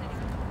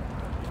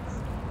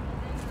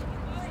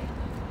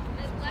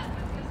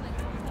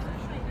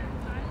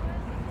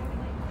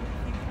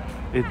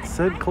 It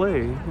said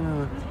Clay.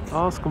 Yeah.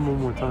 I'll ask him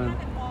one more time.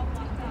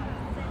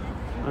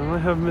 I might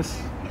have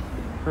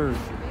misheard.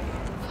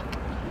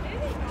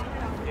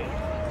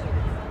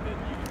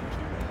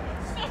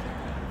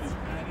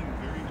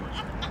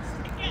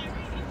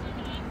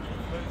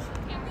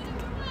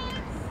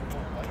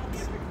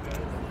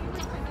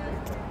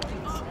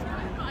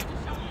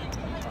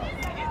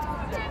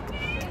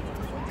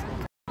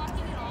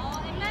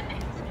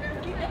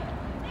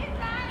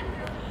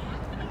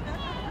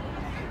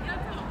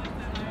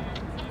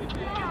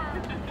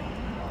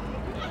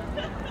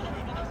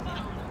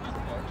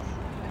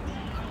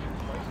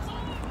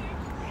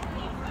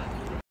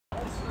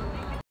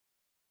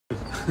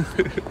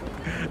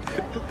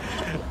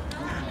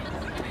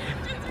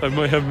 I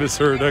might have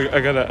misheard.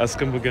 I gotta ask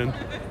him again.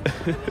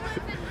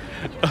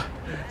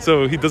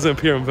 So he doesn't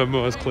appear on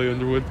Venmo as Klay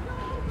Underwood.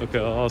 Okay,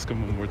 I'll ask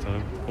him one more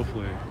time.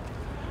 Hopefully,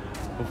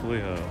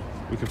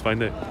 we can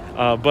find it.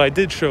 But I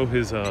did show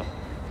his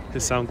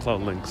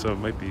SoundCloud link, so it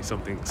might be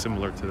something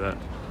similar to that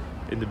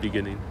in the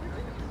beginning.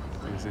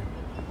 Let me see.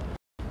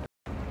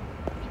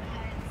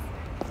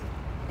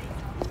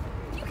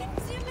 You can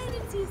zoom in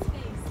and see his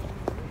face.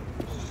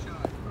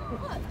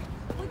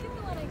 Look at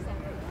the one I sent.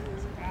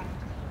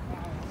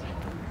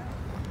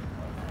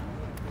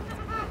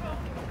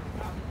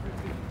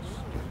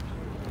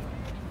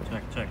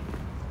 Check.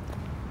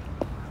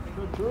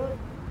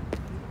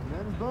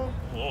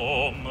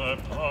 Come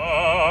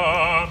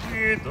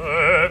pari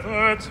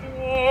deve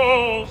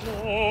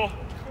tuoso,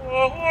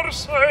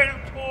 forse il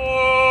tuo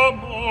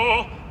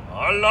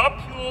alla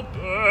più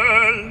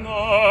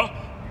bella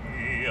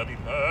mia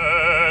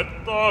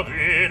diletta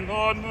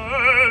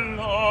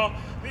villanella,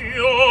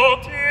 io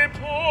ti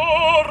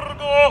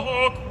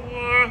porgo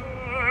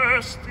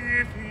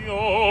questi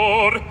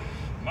fior,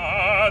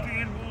 ma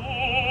di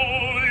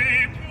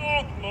lui più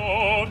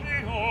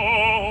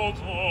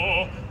glorioso,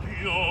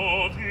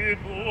 io di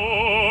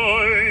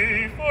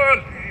lui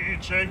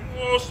felice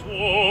io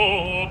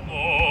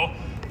sono,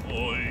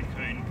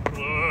 poiché in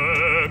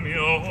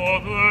premio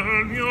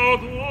del mio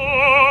dono,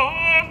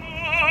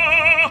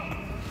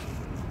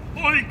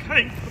 poiché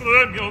in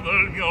premio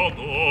del mio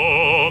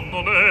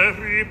dono le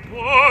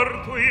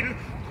riporto il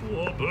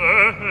tuo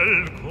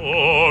bel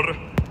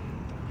cor.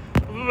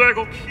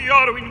 Vego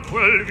chiaro in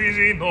quel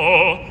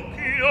visino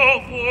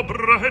ch'io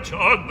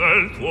fobreggia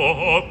nel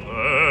tuo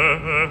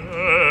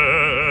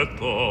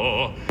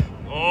petto.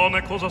 Non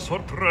è cosa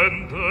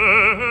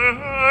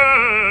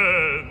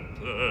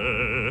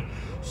sorprendente,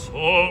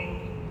 son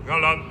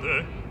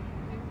galante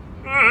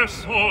e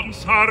son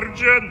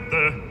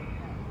sargente,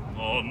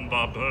 non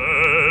va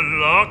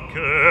bella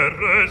che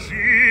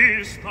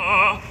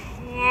resista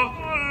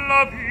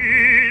alla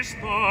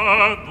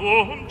vista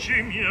d'un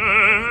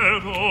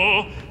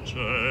cimiero.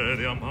 C'è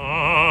di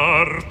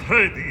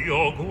amarte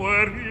Dio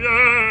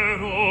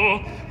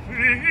guerriero,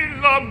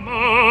 figlia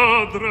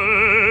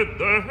madre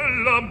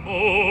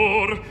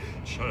dell'amor.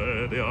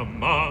 C'è di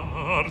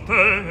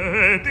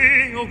amarte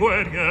Dio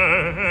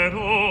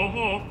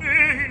guerriero,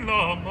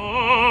 figlia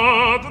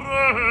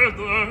madre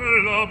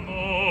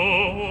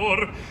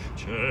dell'amor.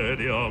 C'è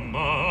di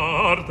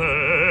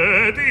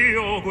amarte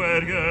Dio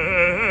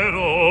guerriero,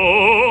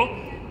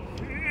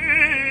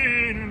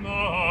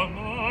 figlia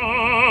madre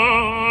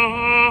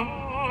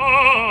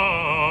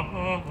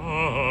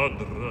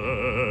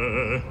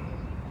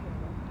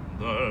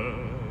dell'amor.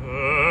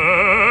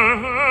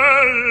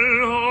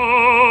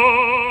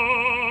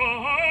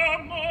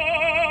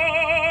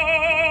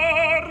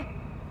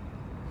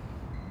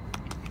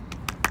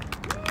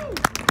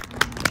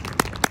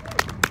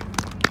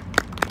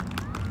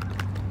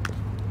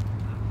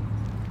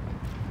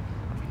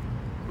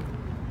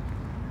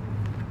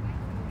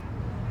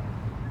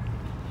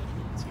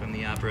 It's from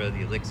the opera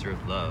The Elixir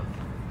of Love.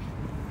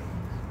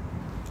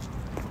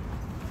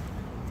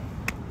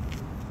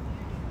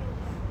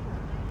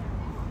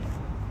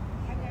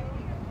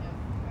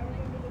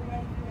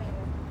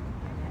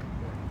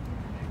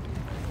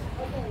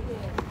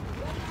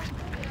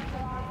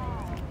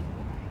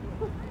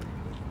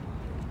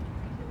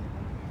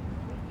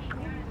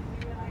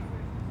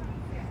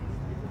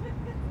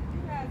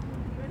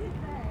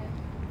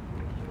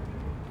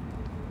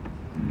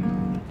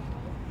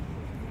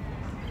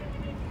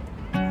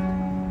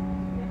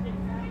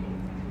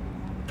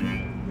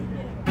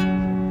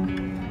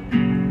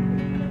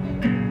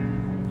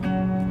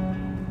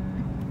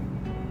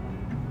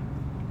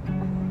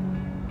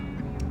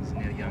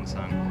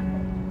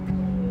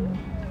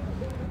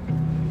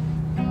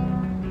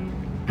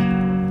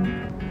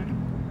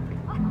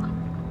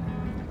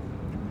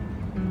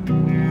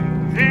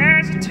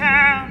 There's a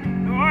town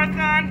in North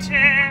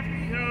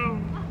Ontario,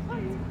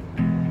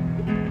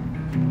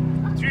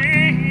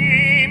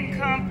 dream,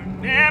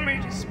 comfort, memory,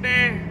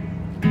 despair.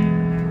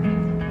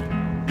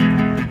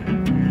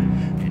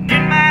 And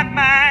in my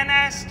mind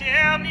I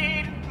still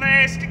need a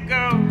place to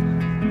go.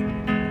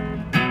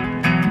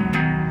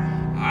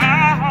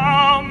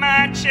 All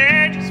my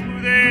changes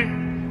were there.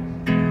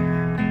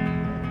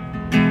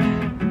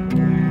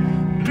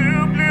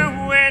 Blue,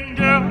 blue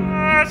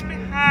windows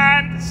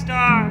behind the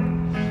stars,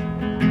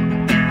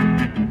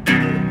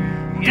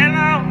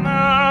 yellow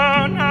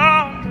moon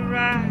on the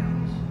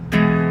rise,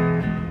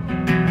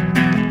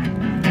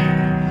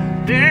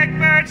 big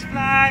birds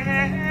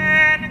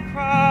flying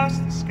across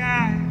the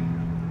sky,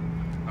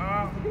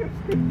 oh,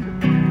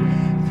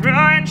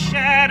 throwing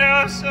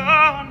shadows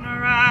on the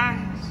rise.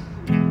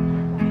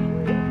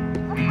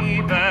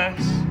 Leave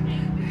us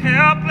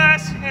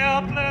helpless,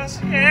 helpless,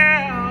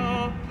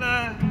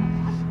 helpless.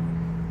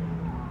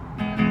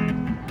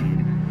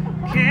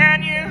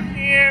 Can you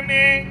hear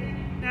me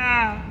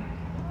now?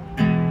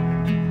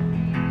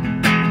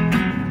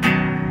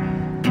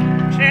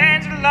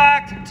 Chains are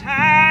locked and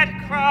tied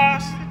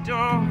across the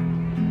door.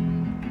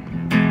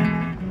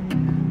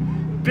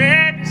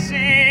 Baby,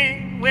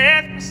 sing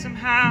with me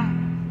somehow.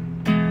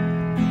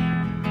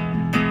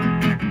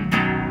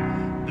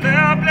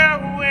 Blue,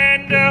 blue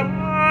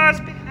windows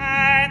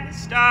behind the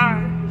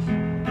stars,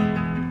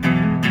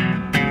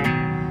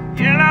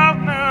 yellow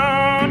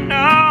moon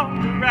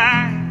on the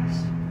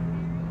rise,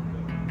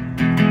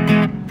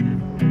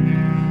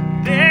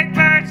 big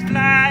birds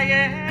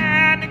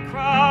flying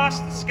across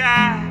the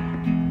sky,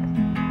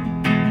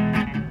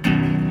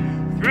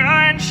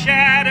 throwing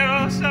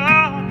shadows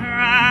on her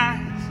eyes.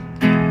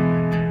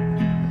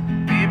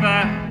 Leave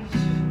us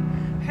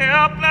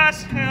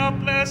helpless,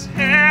 helpless,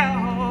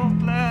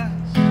 helpless.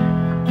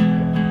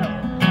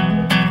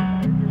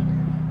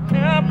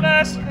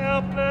 Helpless,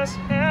 helpless,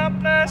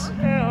 helpless,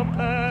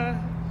 helpless.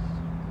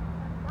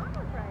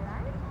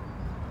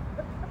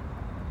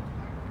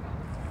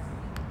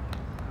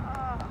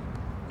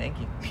 Thank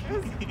you.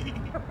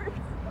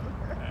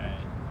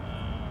 Alright.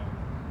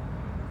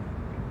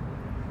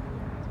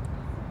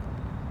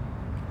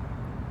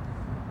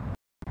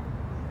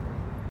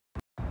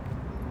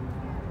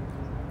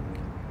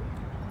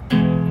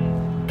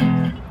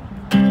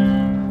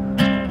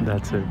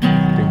 That's it.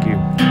 Thank you.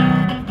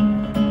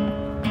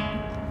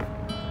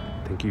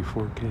 Thank you,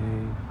 4K.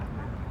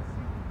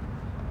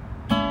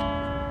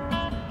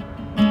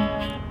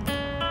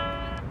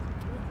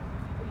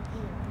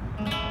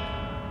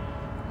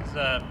 It's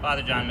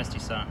Father John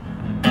Misty's song.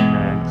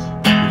 Thanks.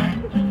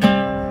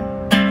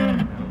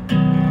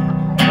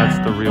 That's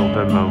the real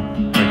Venmo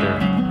right there.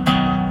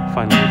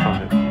 Finally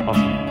found it.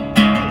 Awesome.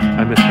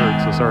 I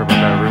misheard, so sorry about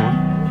that, everyone.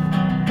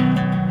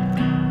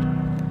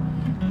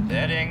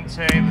 Letting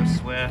Taylor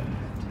Swift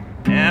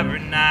every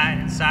night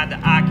inside the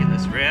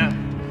Oculus Rift.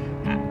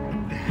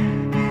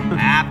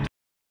 After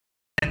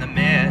the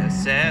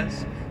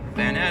misses,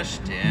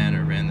 finished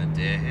dinner in the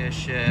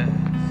dishes.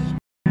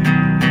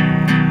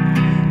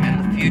 And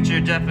the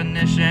future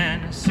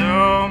definition is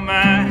so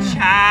much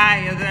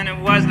higher than it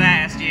was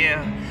last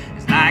year.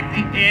 It's like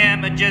the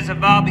images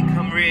have all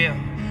become real,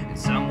 and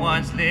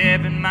someone's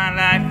living my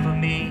life for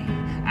me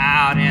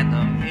out in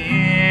the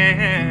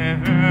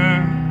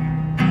mirror.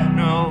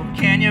 No,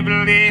 can you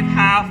believe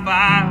how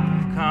far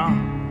we've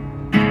come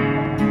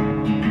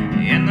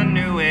in the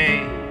new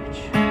age?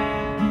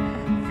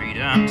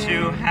 Freedom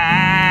to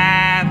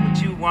have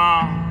what you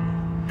want.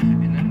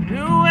 In the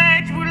new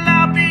age, we'll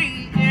all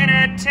be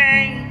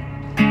entertained.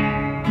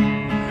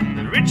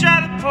 The rich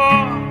are the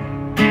poor.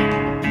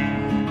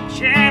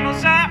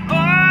 Channels are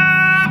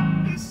all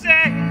the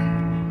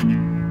same.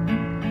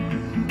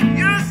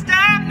 You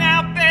stop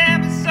now,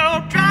 baby,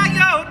 so dry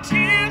your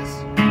tears.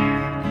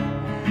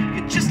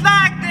 You're just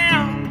like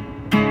them.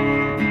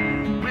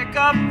 Wake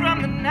up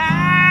from the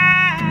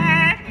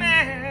nightmare.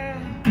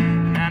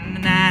 Na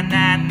na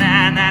na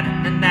na na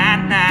na na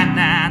na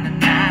na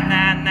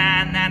na na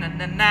na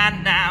na na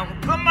na.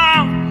 Come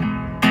on.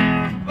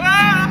 Oh,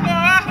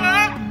 oh,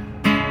 oh.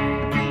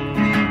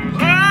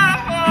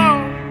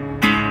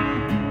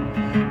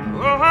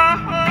 Oh,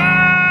 oh,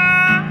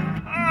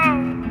 oh.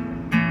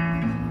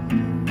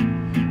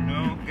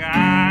 No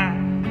God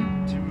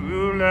to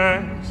rule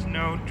us,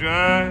 no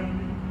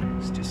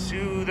drugs to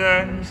soothe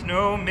us,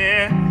 no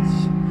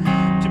myths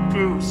to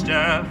prove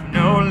stuff,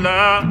 no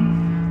love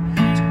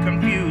to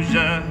confuse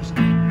us.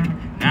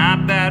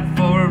 Not bad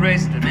for a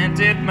race of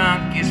demented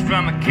monkeys,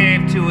 from a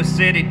cave to a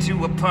city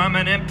to a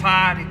permanent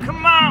party.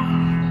 Come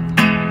on.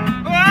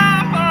 Oh,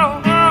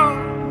 oh, oh.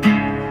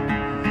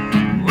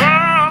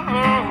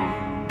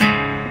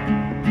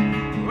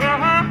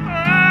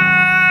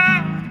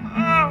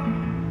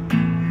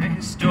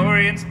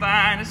 Historians'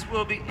 finest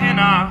will be in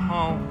our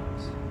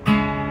homes,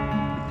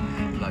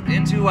 plugged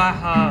into our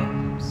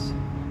hubs,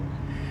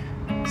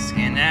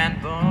 skin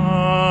and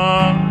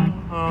bones,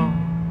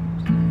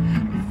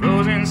 a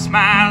frozen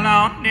smile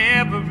on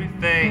every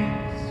face.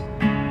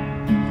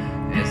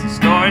 As the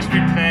stories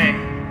replay,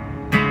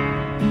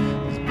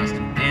 this must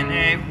have been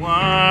a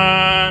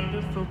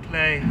wonderful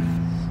place.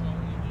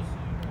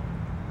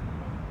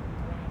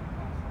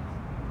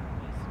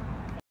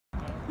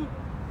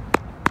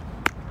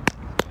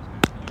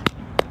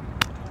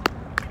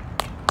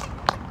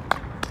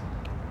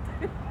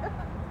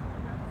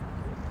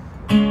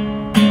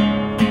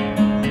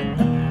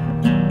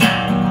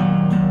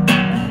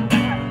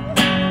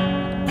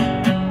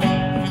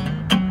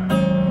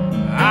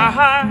 Our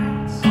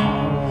hearts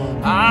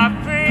are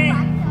free.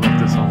 Love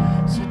this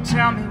song. So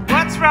tell me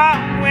what's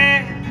wrong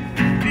with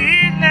the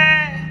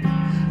feeling.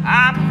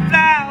 I'm a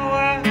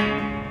flower,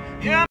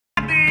 you're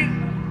my bee.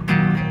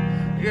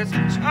 It's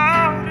much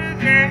older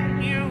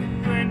than you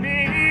and me.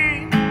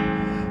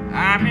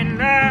 I'm in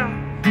love,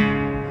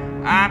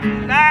 I'm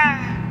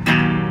alive,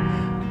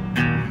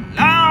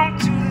 belong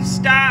to the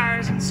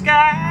stars and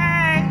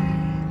sky.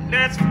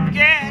 Let's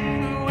forget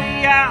who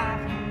we are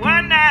for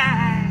one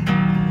night.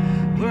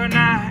 We're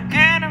not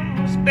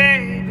animals,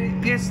 baby,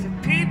 it's the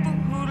people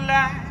who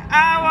lie.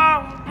 I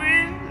want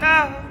real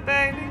love,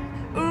 baby.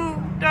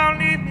 Ooh, don't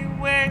leave me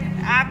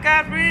waiting. I've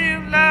got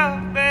real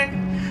love, baby.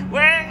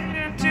 Wait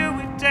until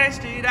we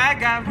taste it. I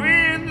got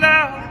real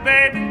love,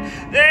 baby.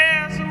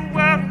 There's a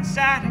world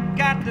inside. I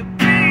got the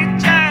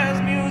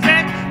preacher's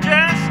music.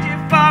 Just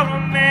here for a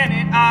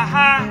minute. Our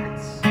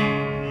hearts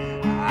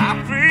are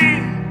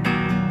free.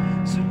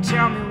 So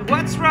tell me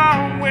what's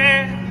wrong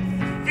with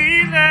the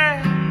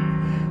feeling.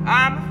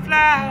 I'm a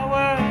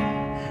flower,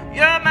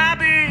 you're my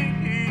bee.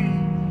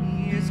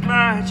 It's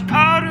much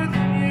older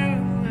than you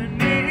and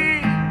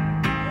me.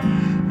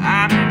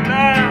 I'm in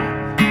love,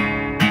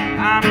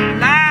 I'm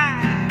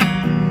alive,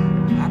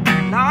 I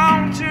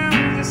belong to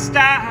the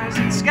stars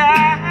and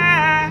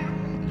sky.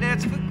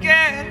 Let's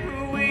forget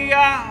who we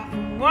are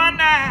for one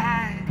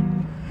night.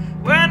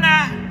 We're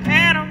not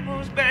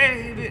animals,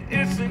 baby,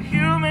 it's the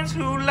humans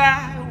who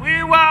lie.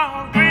 We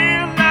want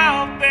real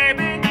love,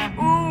 baby.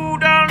 Ooh,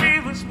 don't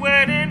leave us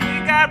waiting.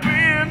 We got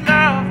real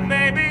love,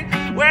 baby.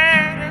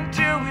 Wait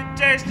until we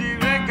taste it.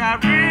 We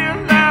got real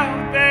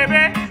love,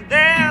 baby.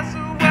 There's a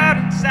way.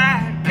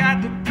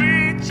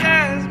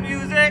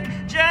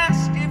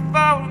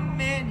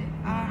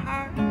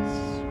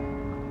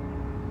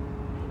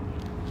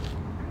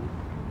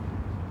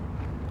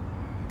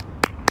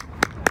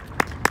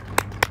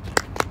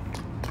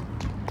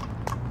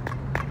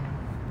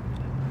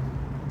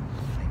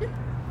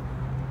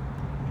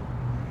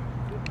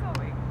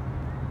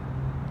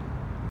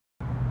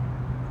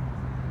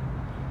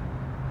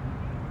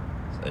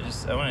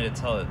 I wanted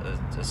to tell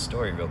a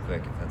story real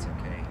quick, if that's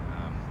okay.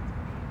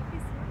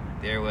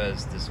 There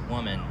was this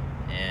woman,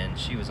 and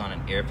she was on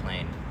an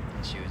airplane,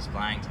 and she was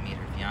flying to meet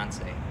her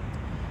fiance,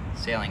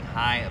 sailing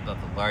high above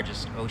the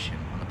largest ocean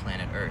on the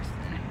planet Earth.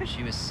 And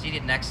she was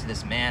seated next to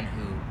this man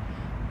who,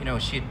 you know,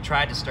 she had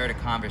tried to start a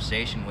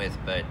conversation with,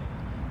 but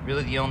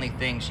really the only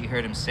thing she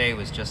heard him say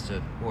was just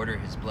to order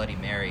his Bloody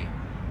Mary.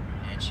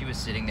 And she was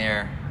sitting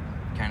there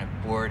kind of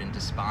bored and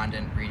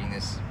despondent, reading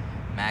this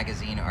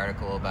magazine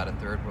article about a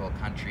third world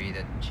country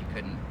that she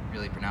couldn't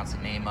really pronounce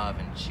the name of,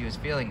 and she was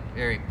feeling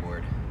very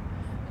bored.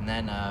 And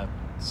then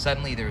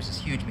suddenly there was this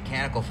huge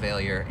mechanical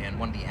failure, and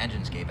one of the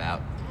engines gave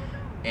out,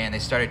 and they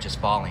started just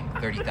falling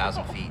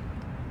 30,000 feet.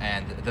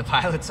 And the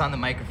pilot's on the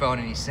microphone,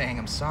 and he's saying,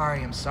 I'm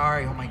sorry,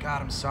 oh my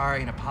God, I'm sorry,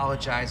 and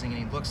apologizing. And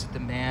he looks at the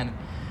man,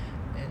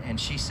 and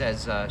she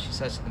says to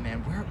the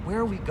man, where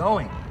are we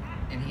going?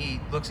 And he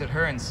looks at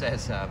her and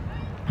says,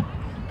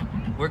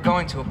 we're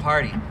going to a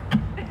party.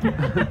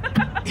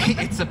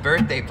 It's a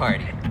birthday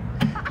party.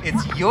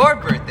 It's your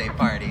birthday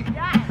party.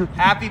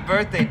 Happy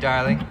birthday,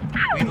 darling.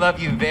 We love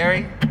you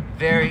very,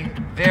 very,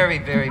 very,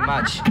 very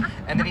much.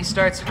 And then he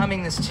starts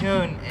humming this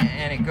tune,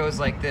 and it goes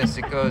like this.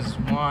 It goes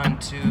 1,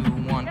 2,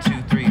 1,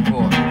 2, 3,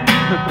 4.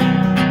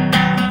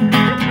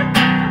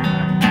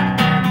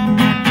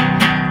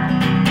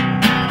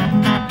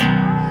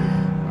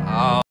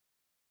 Oh,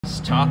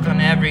 talk on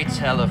every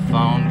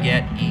telephone,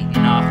 get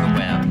eaten off the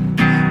web.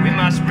 We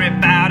must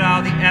rip out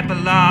all the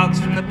epilogues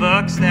from the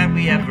books that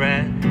we have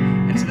read.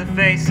 Into the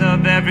face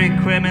of every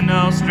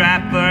criminal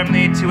strapped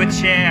firmly to a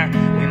chair.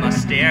 We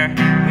must stare,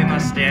 we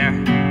must stare,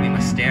 we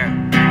must stare.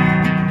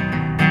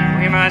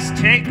 We must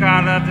take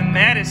all of the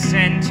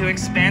medicine too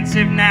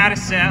expensive now to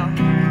sell.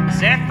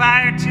 Set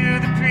fire to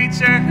the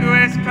preacher who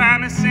is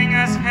promising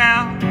us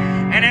hell.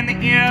 And in the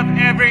ear of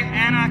every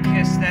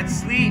anarchist that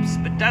sleeps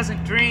but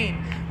doesn't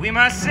dream, we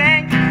must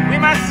sing, we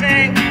must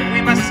sing,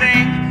 we must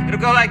sing.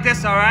 It'll go like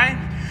this, alright?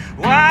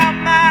 While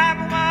my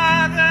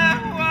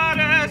mother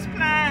waters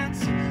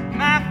plants,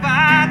 my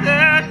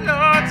father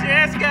loads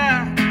his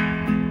gun.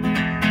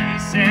 He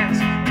says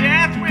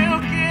death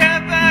will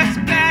give us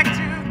back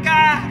to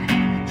God,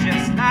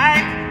 just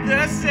like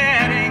the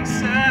setting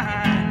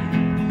sun.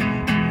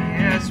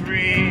 He has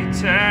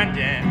returned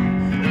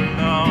in the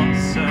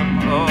lonesome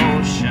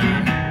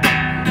ocean.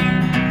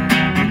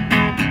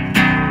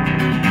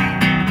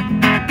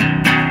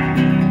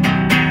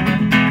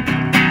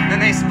 Then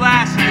they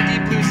splashed in the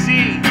deep blue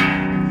sea,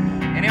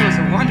 and it was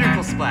a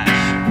wonderful splash.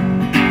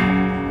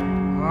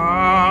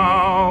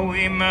 Oh,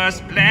 we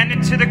must blend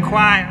into the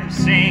choir,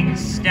 sing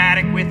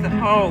static with the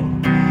whole.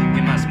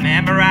 We must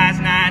memorize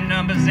 9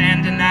 numbers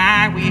and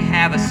deny we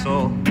have a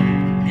soul.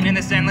 And in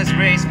this endless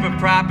race for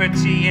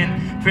property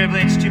and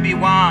privilege to be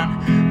won,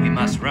 we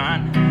must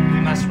run,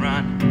 we must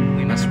run,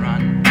 we must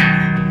run.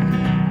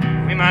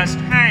 We must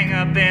hang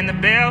up in the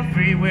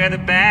belfry where the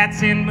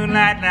bats in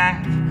moonlight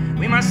laugh.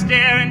 We must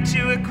stare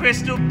into a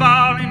crystal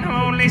ball and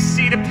only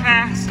see the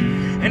past.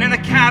 And in the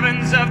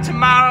cabins of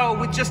tomorrow,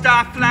 with just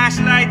our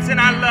flashlights and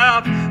our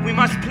love, we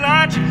must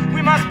plunge,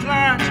 we must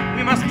plunge,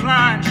 we must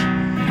plunge.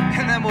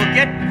 And then we'll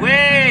get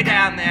way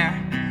down there,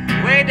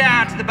 way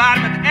down to the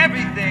bottom of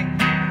everything.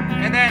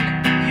 And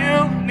then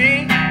you,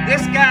 me,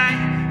 this guy,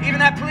 even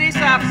that police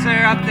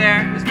officer up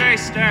there who's very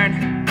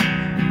stern.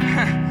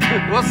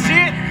 We'll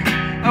see it,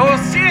 oh, we'll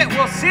see it,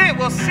 we'll see it,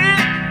 we'll see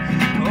it.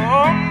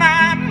 Oh,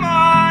 my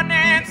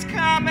morning's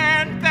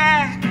coming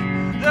back.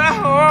 The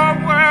whole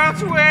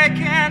world's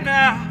waking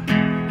up.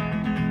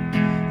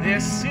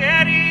 This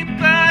city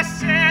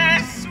bus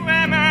is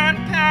swimming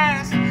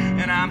past,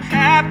 and I'm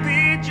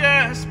happy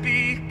just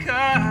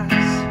because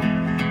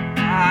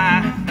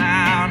I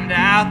found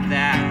out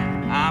that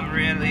I'm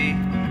really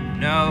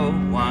no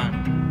one.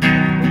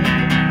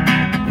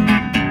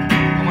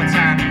 One more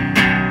time.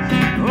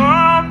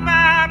 Oh,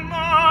 my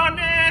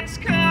morning's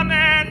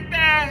coming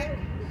back.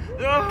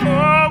 The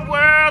whole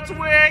world's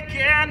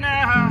waking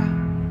up.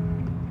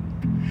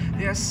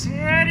 The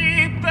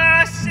city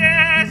bus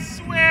is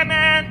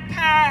swimming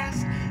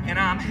past, and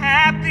I'm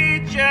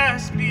happy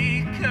just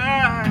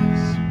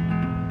because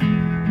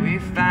we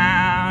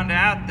found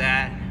out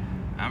that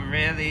I'm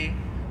really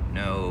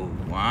no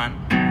one.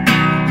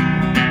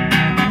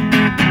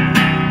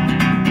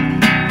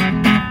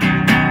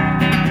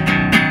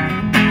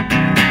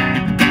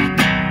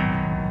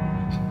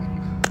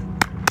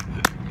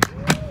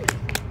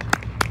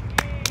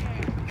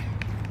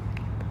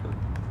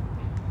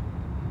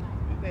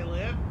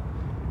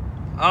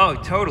 Oh,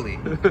 totally.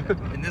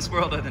 In this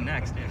world or the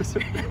next, yes.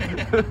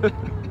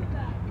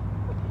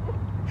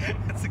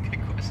 That's a good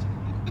question.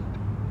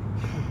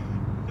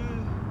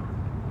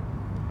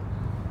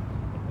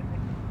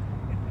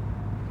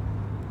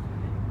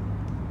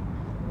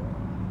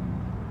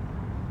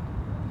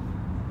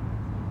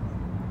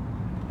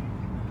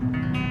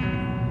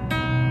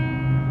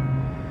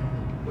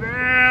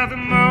 Well, the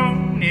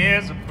moon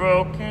is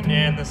broken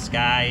and the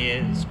sky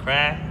is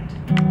cracked.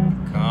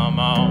 Come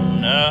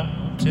on up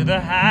to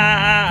the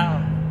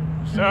house.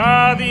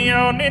 Oh, the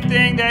only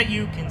thing that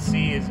you can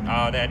see is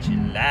all that you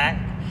lack.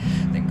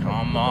 then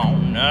come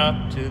on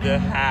up to the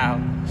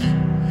house.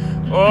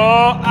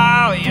 Oh,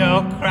 all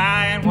your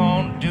crying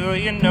won't do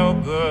you no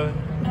good.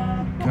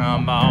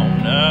 Come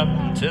on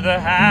up to the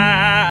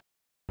house.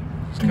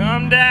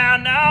 Come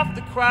down off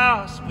the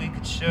cross, we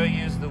could sure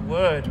use the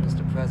wood.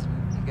 Mr.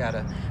 President, you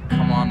gotta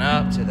come on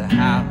up to the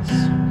house.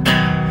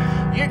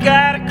 You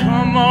gotta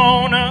come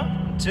on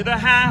up to the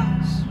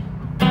house.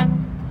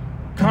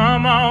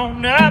 Come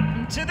on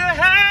up to the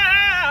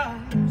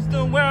house.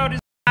 The world is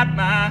not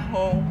my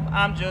home,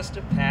 I'm just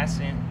a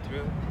passing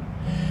through.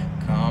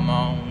 Come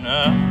on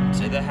up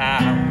to the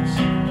house.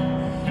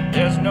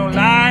 There's no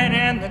light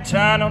in the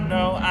tunnel,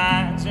 no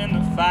eyes in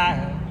the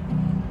fire.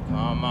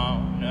 Come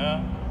on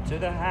up to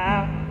the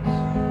house.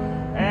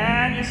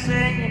 And you're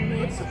singing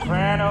lead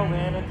soprano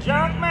in a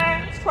junk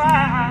man's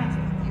choir.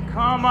 You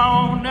come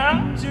on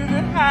up to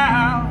the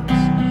house.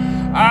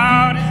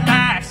 All this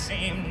life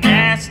seemed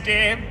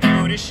nasty,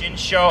 brutish and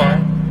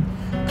short.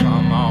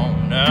 Come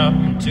on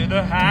up to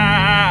the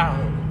house.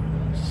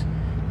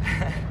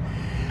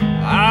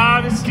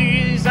 All the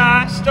seas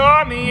are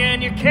stormy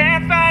and you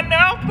can't find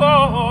no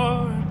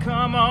port.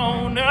 Come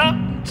on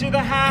up to the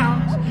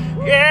house.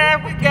 Yeah,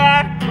 we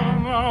gotta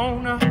come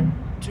on up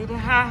to the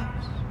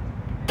house.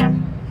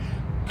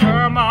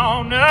 Come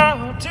on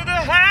up to the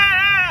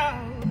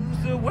house.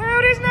 The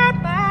world is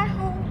not my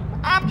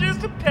home, I'm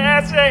just a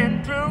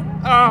passing through.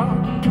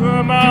 Oh,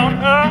 come on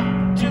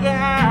up to the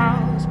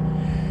house.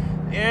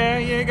 Yeah,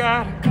 you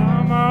gotta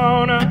come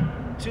on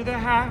up to the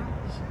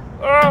house.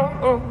 Oh,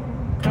 oh,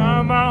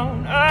 come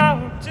on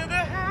up to the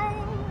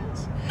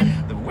house.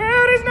 The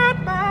world is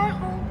not my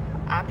home,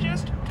 I'm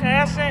just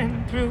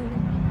passing through.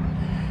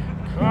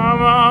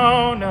 Come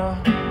on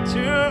up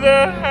to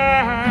the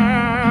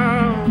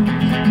house.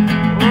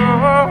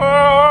 Oh, oh, oh, oh.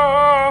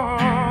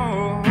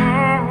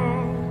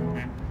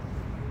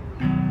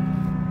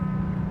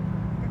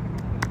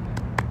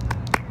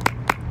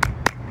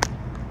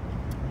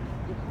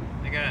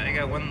 I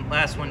got one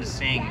last one to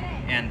sing,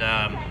 and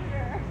I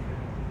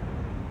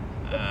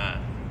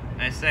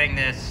sang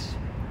this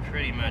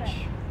pretty much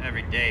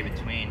every day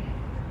between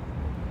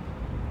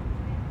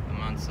the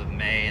months of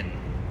May and,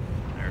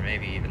 or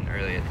maybe even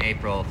early in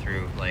April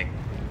through like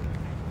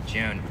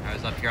June. I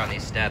was up here on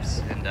these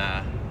steps, and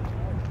there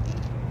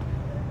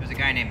was a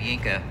guy named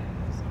Yinka,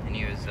 and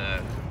he was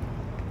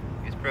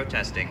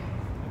protesting.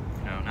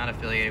 You know, not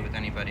affiliated with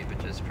anybody, but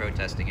just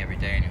protesting every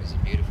day, and it was a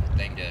beautiful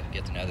thing to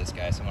get to know this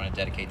guy. So I want to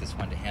dedicate this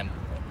one to him.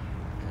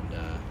 And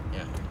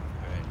yeah, all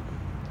right.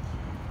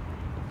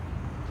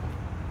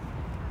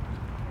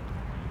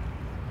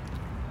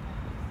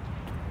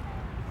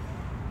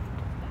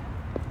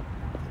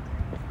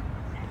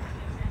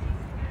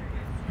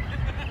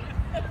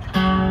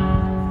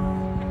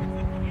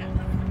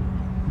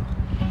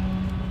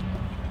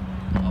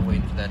 I'll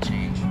wait for that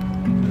change.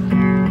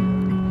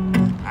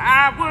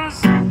 I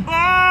was born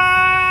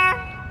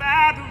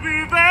by the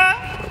river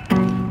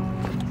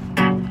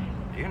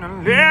in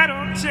a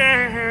little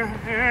town.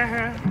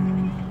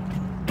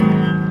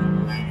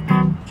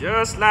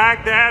 Just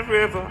like that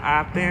river,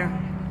 I've been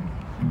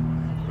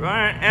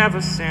running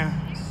ever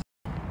since.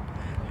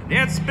 And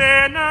it's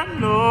been a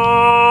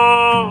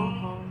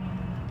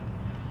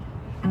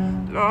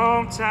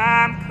long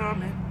time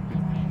coming,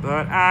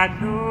 but I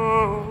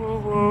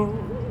know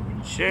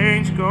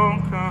change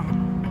gon' come.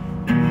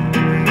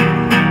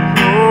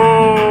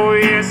 Oh,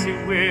 yes,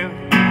 it will.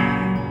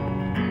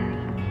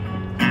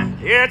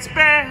 It's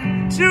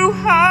been too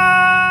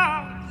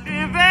hard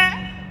living.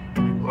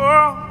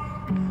 Oh,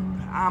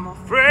 I'm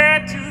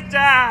afraid to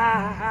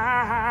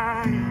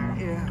die.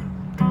 Yeah,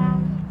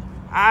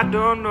 I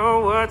don't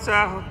know what's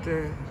out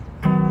there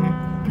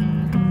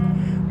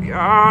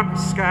beyond the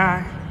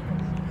sky.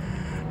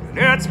 And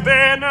it's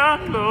been a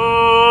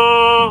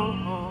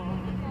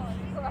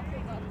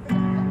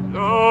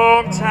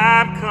long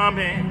time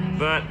coming,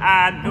 but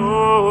I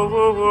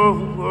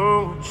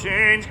know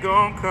change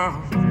gon'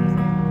 come.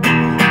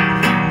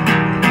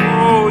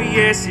 Oh,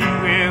 yes, it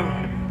will.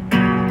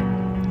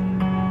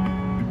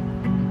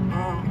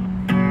 Oh,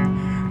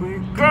 we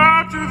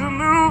go to the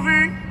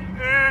movie,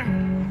 yeah.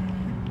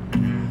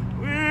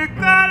 We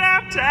got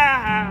our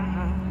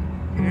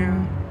time,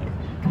 yeah.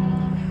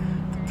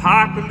 The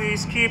park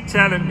police keep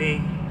telling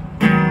me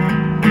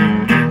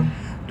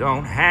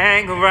don't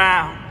hang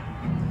around.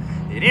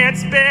 And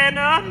it's been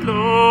a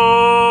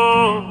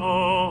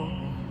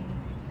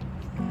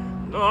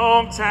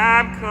long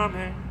time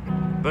coming,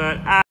 but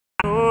I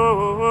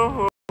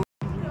know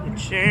the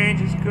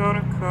change is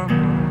gonna come.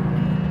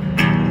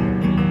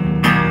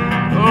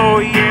 Oh,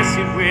 yes,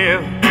 it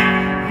will.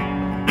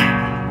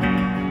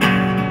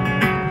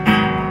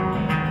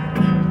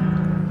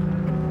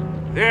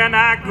 Then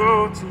I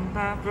go to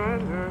my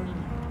brother.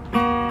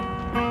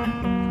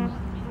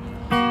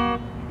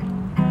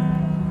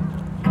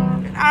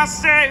 I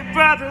say,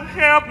 brother,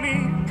 help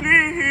me,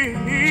 please.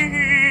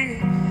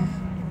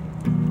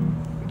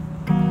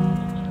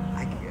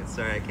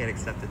 Sorry, I can't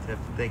accept the tip.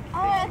 Thank you.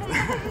 Oh,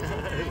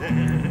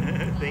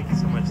 Thank you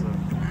so much, though.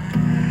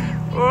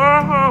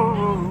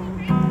 Oh,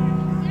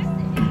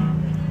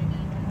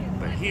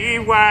 he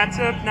winds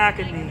up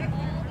knocking me.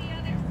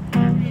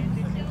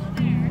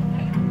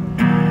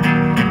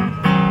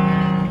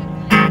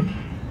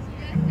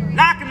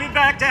 Knocking me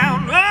back down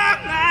on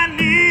my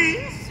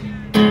knees.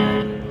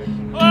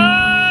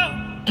 Oh,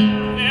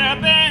 there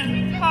have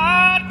been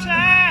hard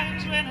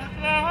times when I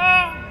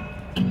thought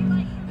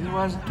it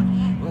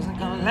wasn't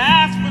gonna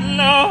last for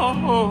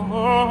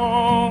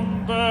long,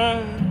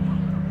 but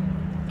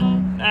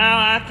now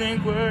I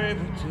think we're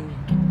able to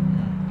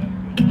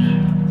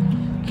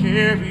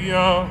carry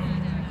on.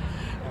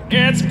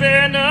 It's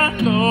been a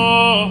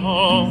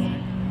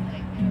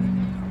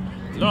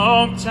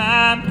long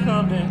time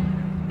coming,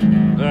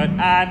 but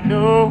I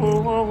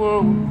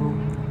know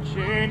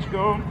change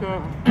gonna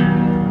come.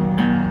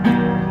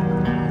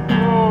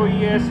 Oh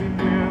yes it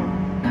will.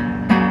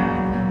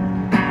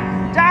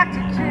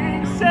 Dr.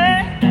 King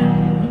said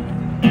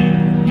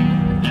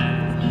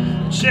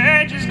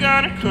change is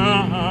gonna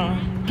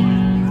come.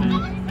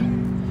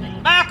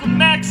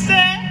 Malcolm X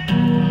said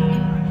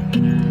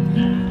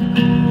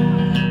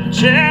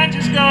change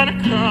is gonna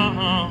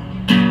come.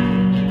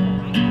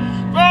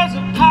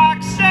 Rosa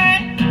Parks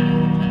said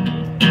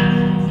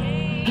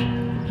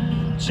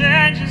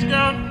change is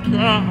gonna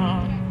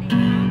come.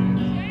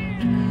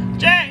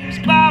 James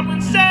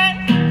Baldwin said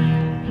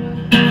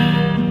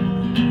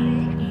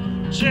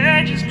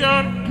change is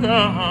gonna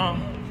come.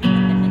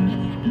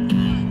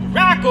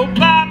 Barack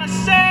Obama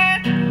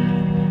said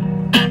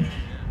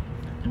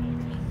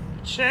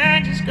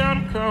change is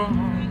gonna come.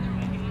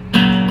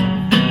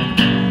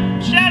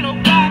 Michelle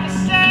Obama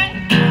said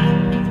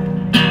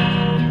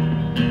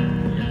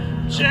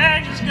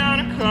change is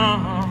gonna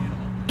come.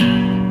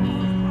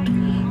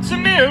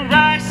 Samir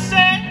Rice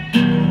said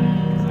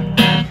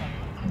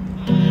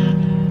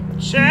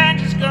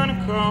change is gonna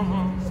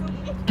come.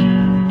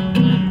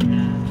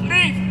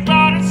 Leaf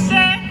Bottom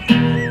said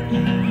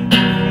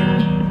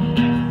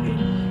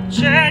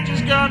change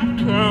is gonna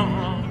come.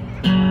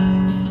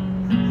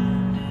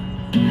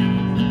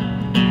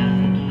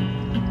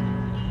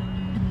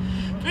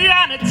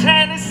 Breonna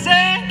Taylor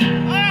said,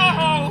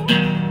 oh,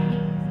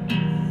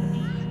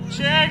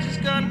 change is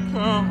gonna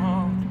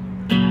come.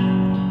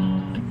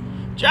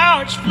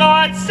 George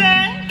Floyd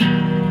said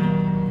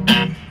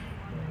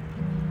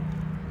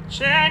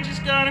change is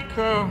gonna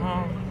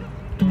come.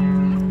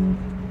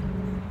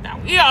 Now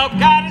we all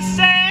gotta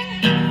say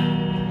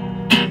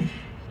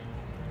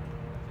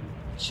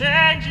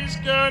change is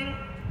gonna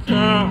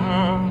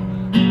come.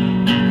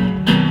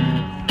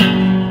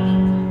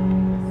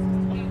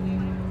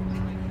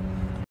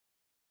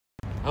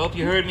 I hope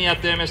you heard me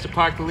up there, Mr.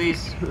 Park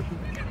Police.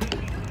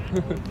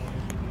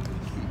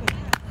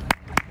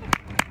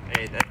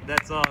 Hey,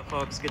 that's all,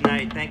 folks. Good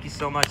night. Thank you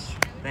so much.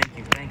 Thank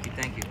you, thank you,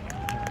 thank you.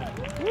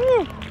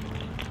 Woo.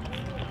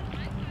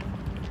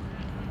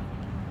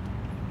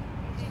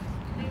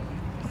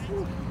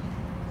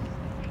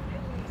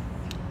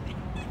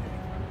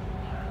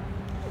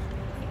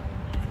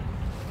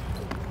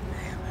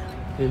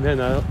 Hey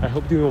man, I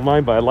hope you don't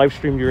mind, but I live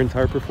streamed your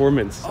entire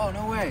performance. Oh,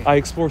 no way. I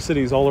explore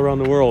cities all around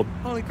the world.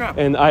 Holy crap.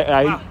 And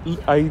I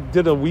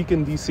did a week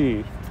in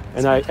DC,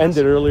 and I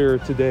ended earlier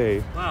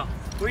today. Wow.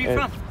 Where are you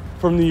from?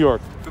 From New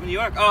York. From New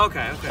York? Oh,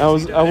 okay.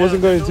 I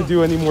wasn't going to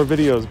do any more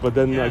videos, but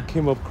then I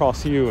came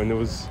across you, and it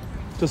was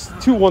just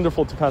too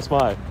wonderful to pass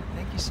by.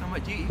 Thank you so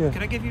much.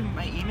 Can I give you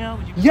my email?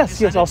 Would you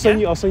Yes, I'll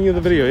send you the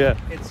video. Yeah.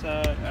 It's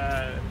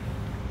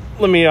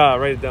Let me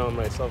write it down on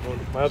my cell phone,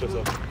 my other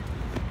cell phone.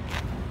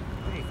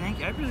 Hey, thank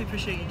you. I really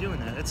appreciate you doing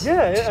that. That's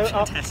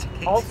fantastic.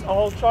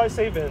 I'll try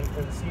save it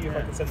and see if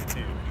I can send it to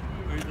you.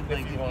 Or even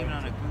like even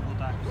on a Google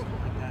Doc or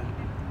something like that.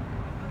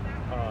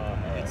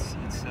 It's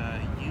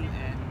UN.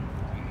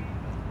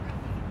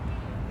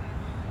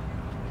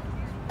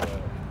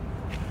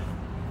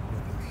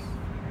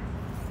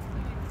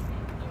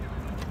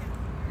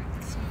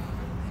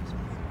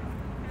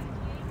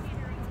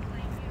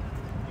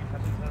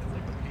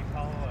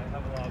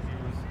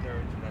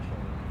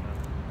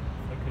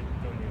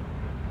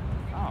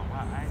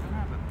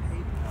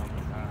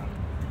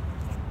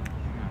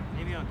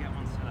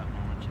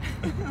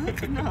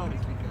 No,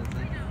 it's because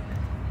like,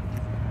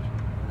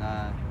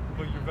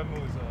 but your Venmo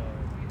is the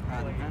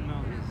Venmo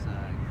is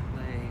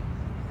Klay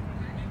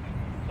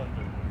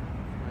Thunderwood.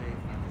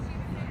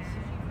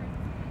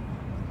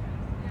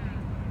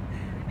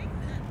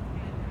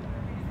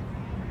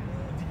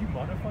 Did you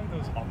modify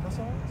those opera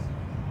songs?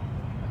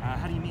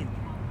 How do you mean?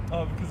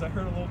 Because I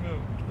heard a little bit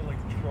of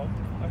like Trump.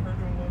 I heard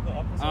in one of the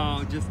opera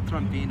songs. Oh, just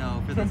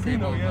Trumpino for the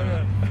sake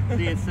of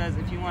See, it says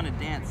if you want to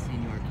dance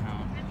in your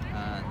account, then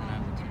I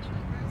will teach you.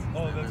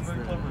 That's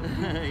very clever.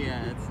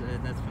 Yeah,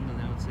 that's from the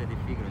Note de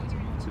Figaro. It's a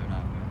Mozart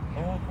opera.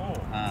 Oh, cool.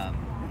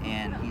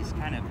 And he's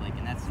kind of like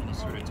in that scene, he's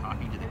sort of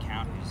talking to the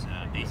Count, who's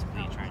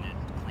basically trying to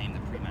claim the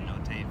prima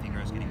note.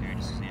 Figaro's getting married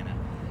to Susanna.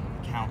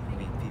 The Count, who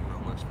Figaro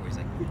works for, he's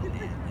like, oh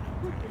man,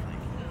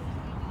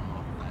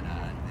 kind of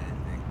like.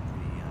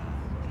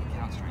 But the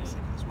Count's trying to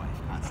sleep with his wife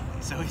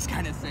constantly, so he's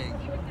kind of saying,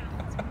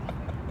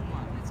 come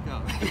on, let's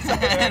go.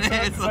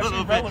 It's a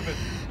little bit relevant.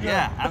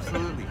 Yeah,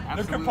 absolutely.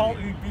 There could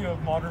probably be a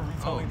modern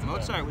retelling.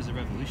 Mozart was a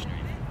revolutionary.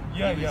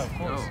 Yeah, He yeah, was- of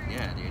course. Oh,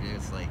 yeah, dude.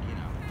 It's like, you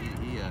know,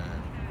 he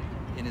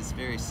in his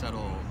very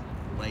subtle,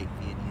 light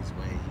Vietnamese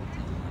way, he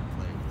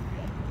played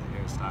the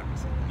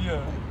aristocracy.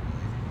 Yeah.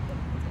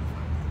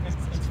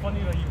 It's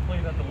funny that you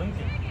played at the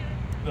Lincoln,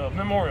 the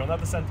Memorial, not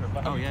the Center,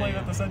 but have Oh, you yeah, played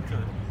yeah. at the Center?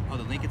 Oh,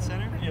 the Lincoln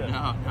Center? Yeah.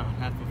 No,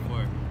 not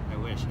before. I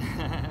wish.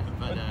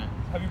 but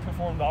Have you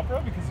performed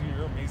opera? Because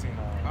you're amazing.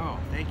 oh,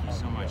 thank you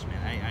so much,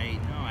 man. I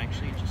no,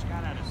 actually just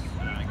got out of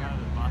I got out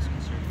of the Boston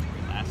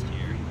Conservatory last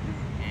year,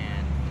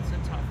 and it's a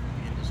tough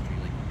industry.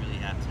 Like you really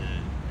have to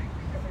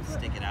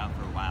stick it out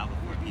for a while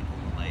before people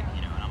like,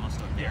 you know. And I'm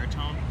also a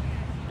baritone.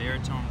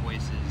 Baritone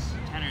voices,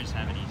 tenors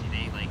have it easy.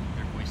 They like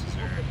their voices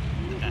are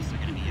the best they're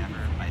gonna be ever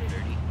by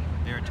 30.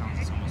 Baritones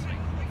is almost like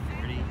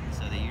 40,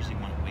 so they usually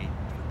want to wait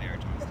for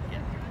baritones to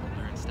get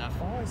older and stuff.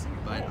 Oh, I see.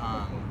 But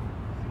Cool.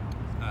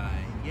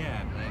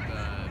 yeah,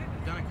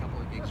 I've done a couple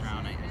of gigs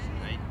around. I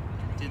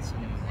did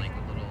some like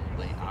a little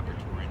like opera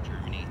tour in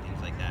Germany,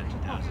 things like that,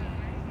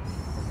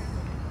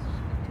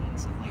 2015,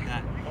 something like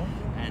that. Oh.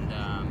 And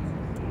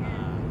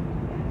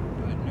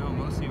but no,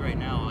 mostly right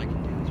now all I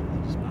can do is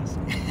really just bust.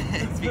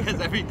 It's because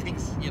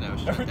everything's, you know,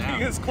 shut Everything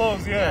down. is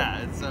closed, yeah.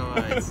 Yeah, and so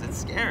it's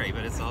scary,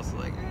 but it's also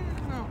like, I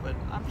don't know. But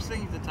I'm just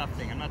saying it's a tough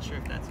thing. I'm not sure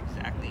if that's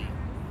exactly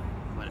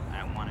what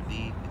I want to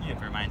be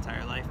for my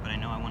entire life, but I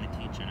know I want to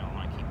teach. I know I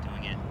want to keep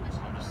doing it. So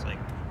I'm just like,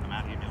 I'm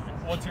out here doing it.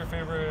 What's your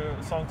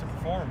favorite song to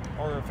perform,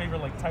 or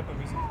favorite like type of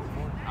music to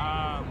perform?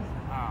 Oh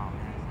man,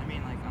 I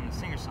mean, like on the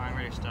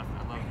singer-songwriter stuff,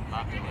 I love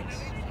Bob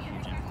Dylan's a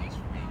huge influence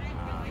for me.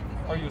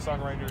 Are you a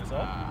songwriter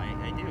yourself?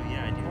 I do,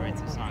 yeah, I do write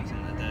some songs,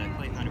 and the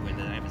Klay Thunderwood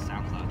that I have a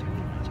SoundCloud too.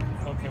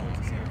 Okay, wait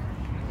to see it.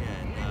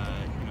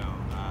 Yeah, and you know,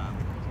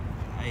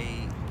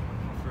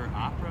 for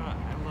opera,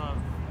 I love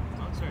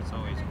Mozart's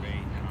always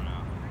great. I don't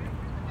know.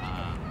 I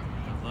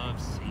love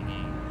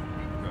singing.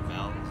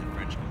 Ravel is a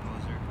French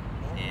composer,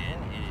 and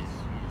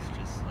it's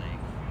just like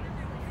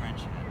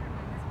French have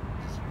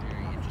just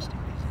very interesting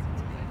music.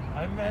 I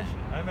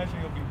imagine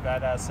you'll be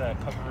badass at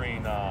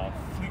covering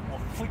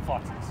Fleet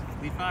Foxes.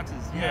 Fleet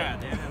Foxes, yeah,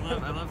 I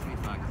love Fleet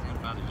Foxes and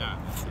Father John.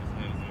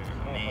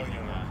 They're amazing.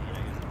 yeah. You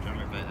know, he's a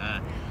drummer, but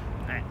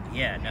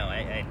yeah, no,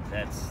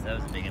 that was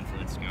a big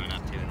influence growing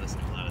up too. I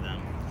listened to a lot of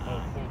them.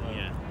 Oh, cool, man.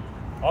 Yeah.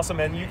 Awesome,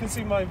 man. You can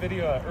see my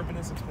video at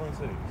Urbanist Exploring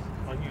Cities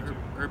on YouTube.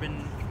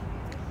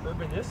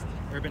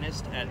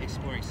 Urbanist at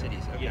Exploring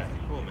Cities. Okay, Yeah.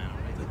 cool, man.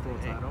 That's a cool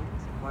title.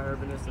 Why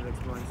Urbanist at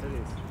Exploring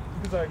Cities?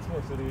 Because I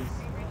explore cities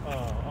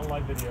on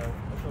live video. I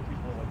show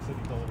people like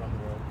cities all around the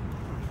world.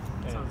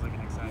 And, Sounds like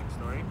an exciting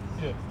story.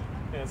 yeah.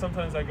 And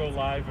sometimes I go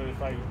live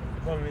if I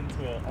run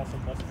into an awesome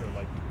busker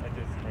like I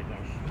did right now.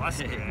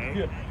 Busker, eh?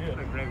 Yeah, What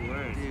a great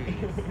word.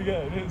 Dude.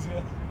 yeah, it is,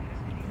 yeah.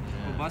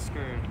 Well,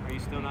 Busker, are you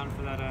still down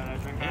for that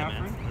drink Yeah, I'm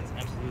man. offering? That's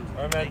absolutely.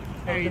 All right, man.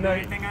 Hey, you Good doing night.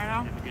 anything right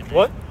now? Have a good night.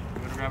 What? You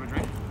want to grab a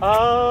drink?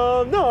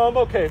 No, I'm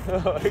okay.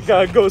 I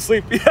gotta go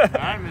sleep. Yeah. All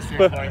right, Mr.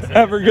 But Exploring Cities.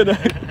 have a good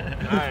night. All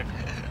right.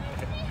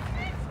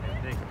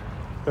 Thank you.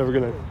 Have a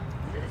good night.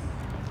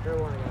 Good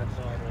one, guys.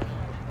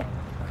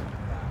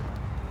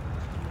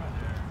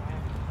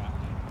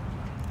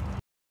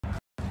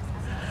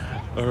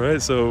 All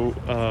right, so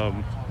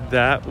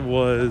that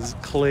was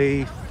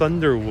Klay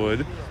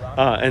Thunderwood,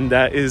 and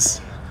that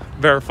is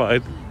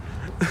verified.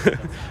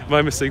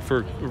 My mistake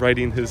for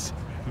writing his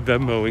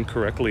Venmo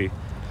incorrectly.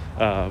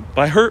 But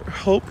I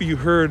hope you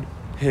heard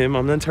him.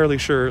 I'm not entirely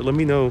sure. Let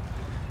me know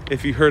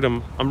if you heard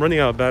him. I'm running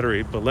out of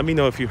battery, but let me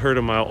know if you heard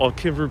him. I'll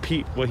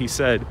repeat what he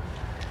said.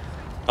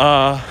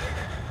 I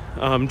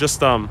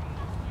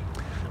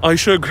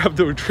should have grabbed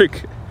a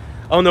drink.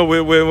 I don't know,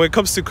 when it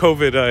comes to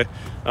COVID, I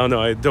don't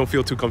know, I don't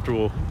feel too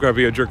comfortable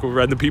grabbing a drink with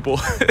random people.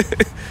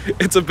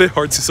 It's a bit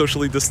hard to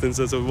socially distance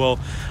as well.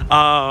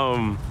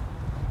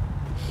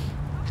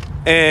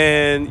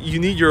 And you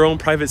need your own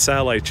private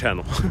satellite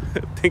channel.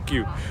 Thank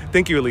you,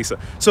 Elisa.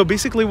 So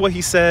basically what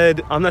he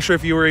said, I'm not sure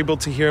if you were able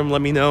to hear him,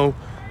 let me know.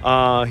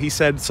 He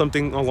said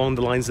something along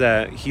the lines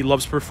that he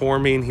loves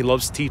performing, he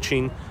loves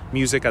teaching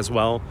music as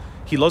well.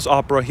 He loves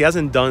opera. He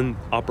hasn't done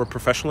opera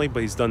professionally,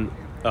 but he's done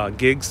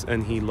gigs,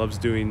 and he loves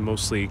doing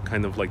mostly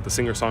kind of like the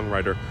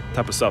singer-songwriter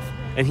type of stuff.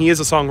 And he is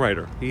a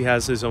songwriter. He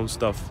has his own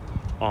stuff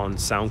on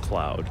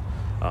SoundCloud.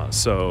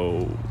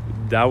 So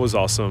that was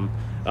awesome.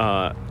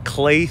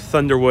 Klay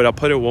Thunderwood, I'll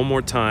put it one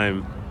more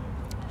time.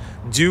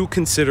 Do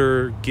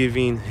consider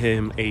giving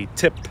him a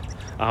tip.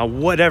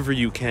 Whatever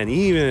you can,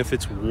 even if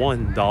it's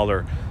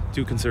 $1,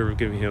 do consider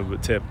giving him a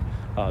tip.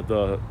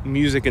 The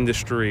music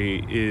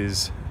industry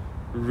is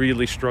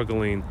really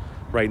struggling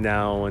right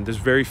now, and there's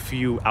very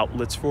few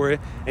outlets for it,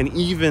 and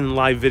even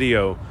live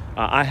video.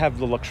 I have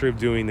the luxury of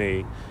doing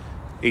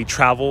a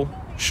travel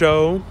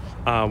show,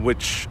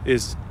 which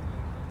is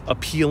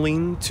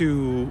appealing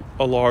to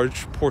a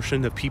large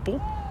portion of people,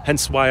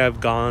 hence why I've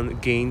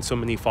gained so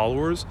many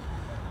followers.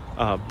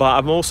 But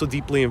I'm also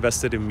deeply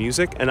invested in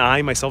music, and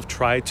I myself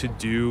try to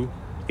do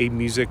a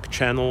music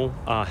channel,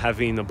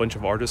 having a bunch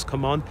of artists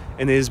come on,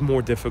 and it is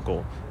more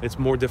difficult. It's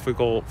more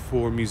difficult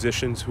for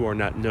musicians who are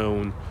not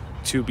known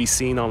to be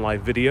seen on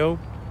live video.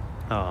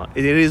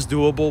 It is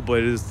doable, but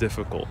it is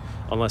difficult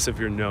unless if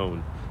you're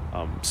known.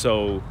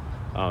 So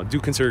do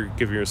consider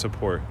giving your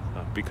support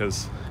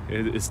because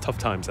it's tough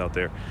times out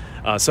there.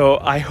 So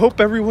I hope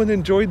everyone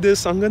enjoyed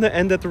this. I'm going to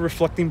end at the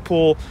reflecting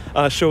pool,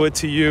 show it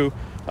to you.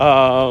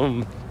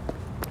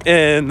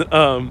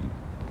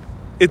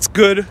 It's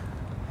good.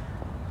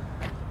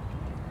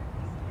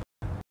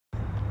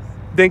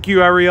 Thank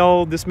you,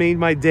 Ariel. This made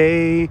my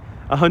day.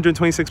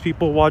 126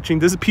 people watching.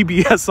 This is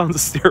PBS on the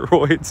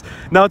steroids.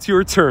 Now it's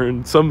your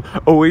turn. Some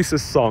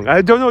Oasis song.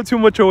 I don't know too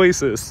much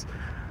Oasis.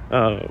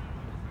 I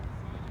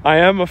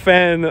am a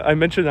fan. I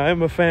mentioned I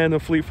am a fan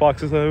of Fleet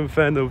Foxes. I'm a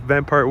fan of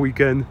Vampire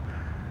Weekend.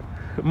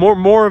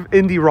 More of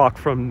indie rock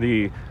from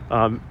the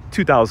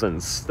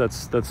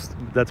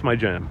 2000s. That's my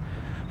jam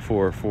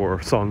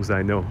for songs that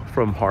I know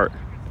from heart.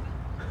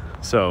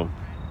 So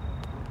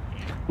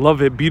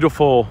love it.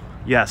 Beautiful.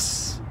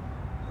 Yes.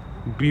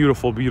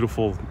 Beautiful,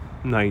 beautiful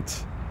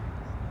night.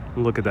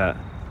 Look at that.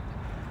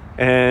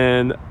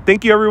 And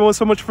thank you everyone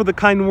so much for the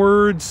kind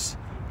words.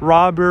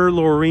 Robert,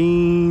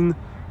 Laureen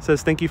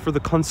says thank you for the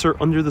concert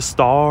Under the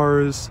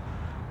Stars.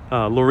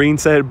 Laureen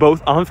said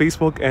both on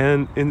Facebook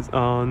and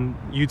on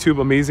YouTube.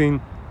 Amazing.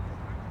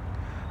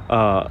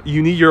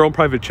 You need your own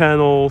private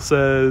channel,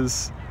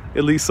 says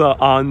Elisa,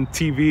 on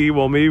TV.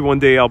 Well, maybe one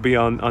day I'll be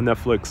on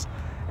Netflix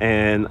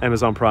and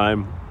Amazon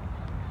Prime.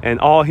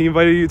 And he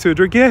invited you to a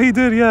drink. Yeah, he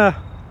did. Yeah.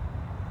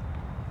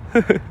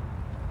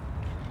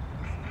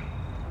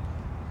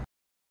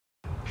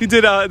 He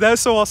did.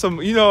 That's so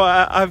awesome. You know,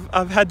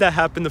 I've had that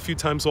happen a few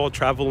times while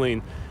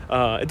traveling.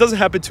 It doesn't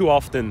happen too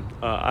often.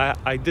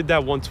 I did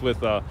that once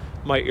with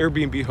my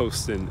Airbnb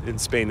host in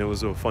Spain. It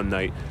was a fun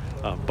night,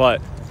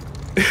 but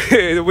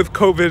with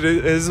COVID, it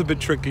is a bit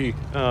tricky.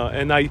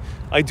 And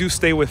I do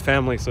stay with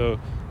family,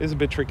 so it's a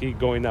bit tricky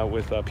going out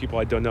with people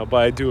I don't know. But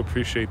I do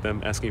appreciate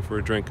them asking for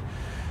a drink.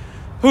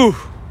 Whew!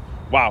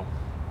 Wow,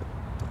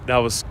 that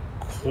was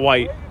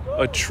quite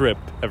a trip,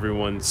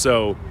 everyone.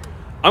 So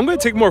I'm going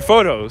to take more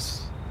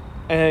photos,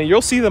 and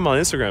you'll see them on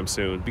Instagram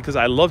soon because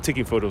I love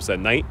taking photos at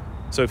night.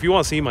 So if you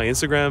want to see my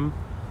Instagram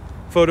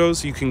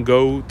photos, you can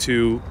go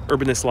to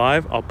Urbanist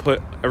Live. I'll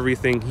put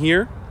everything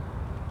here.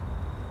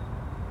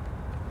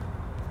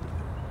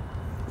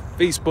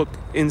 Facebook,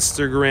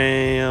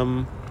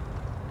 Instagram,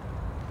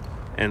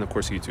 and of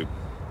course YouTube.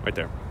 Right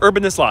there.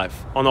 Urbanist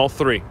Live on all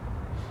three.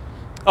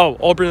 Oh,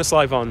 Urbanist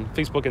Live on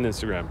Facebook and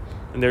Instagram.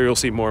 And there you'll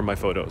see more of my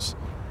photos.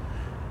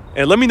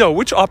 And let me know,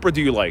 which opera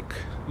do you like?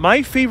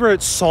 My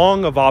favorite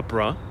song of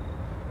opera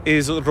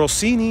is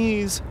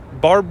Rossini's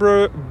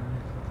Barber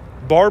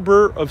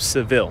of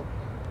Seville.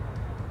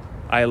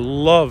 I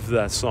love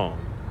that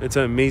song. It's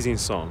an amazing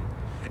song.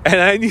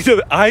 And I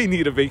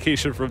need a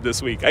vacation from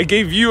this week. I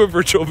gave you a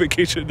virtual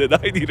vacation and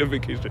I need a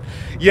vacation.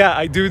 Yeah,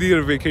 I do need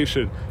a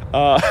vacation.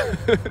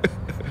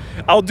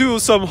 I'll do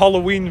some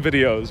Halloween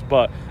videos,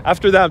 but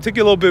after that I'm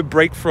taking a little bit of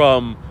break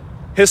from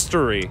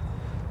history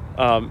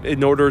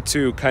in order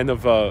to kind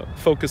of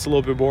focus a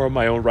little bit more on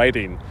my own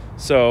writing.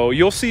 So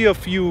you'll see a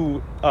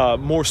few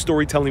more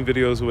storytelling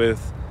videos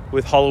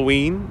with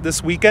Halloween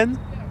this weekend.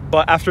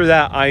 But after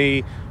that,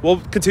 I will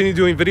continue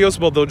doing videos,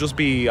 but they'll just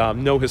be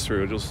no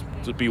history. It'll just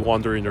be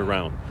wandering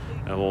around.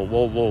 And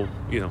we'll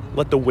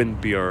let the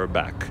wind be our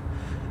back.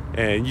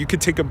 And you could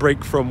take a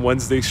break from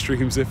Wednesday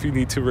streams if you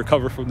need to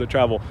recover from the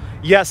travel.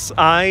 Yes,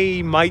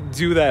 I might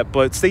do that,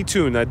 but stay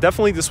tuned.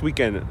 Definitely this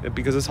weekend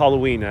because it's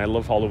Halloween. And I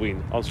love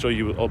Halloween. I'll show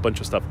you a bunch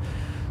of stuff.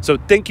 So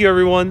thank you,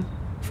 everyone,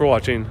 for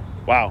watching.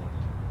 Wow.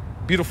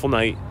 Beautiful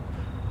night.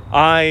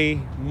 I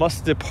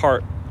must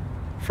depart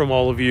from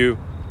all of you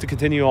to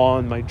continue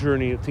on my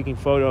journey of taking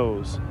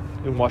photos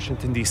in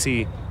Washington,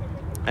 D.C.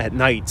 at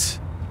night.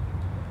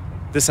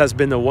 This has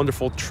been a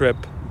wonderful trip.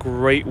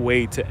 Great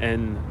way to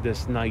end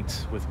this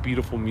night with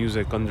beautiful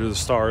music under the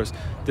stars.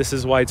 This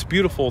is why it's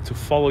beautiful to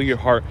follow your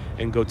heart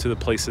and go to the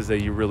places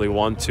that you really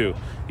want to.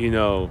 You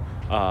know,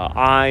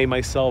 I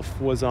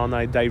myself was on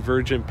a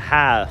divergent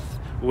path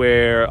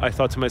where I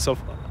thought to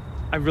myself,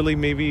 I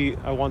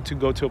want to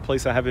go to a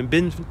place I haven't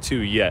been to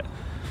yet.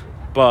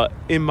 But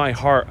in my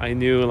heart, I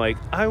knew, like,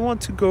 I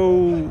want to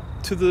go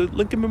to the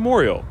Lincoln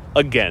Memorial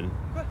again.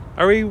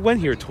 I already went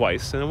here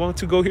twice, and I want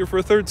to go here for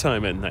a third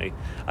time at night.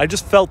 I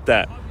just felt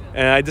that,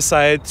 and I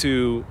decided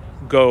to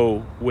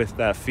go with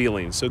that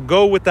feeling. So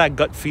go with that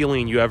gut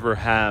feeling you ever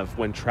have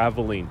when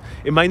traveling.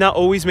 It might not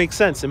always make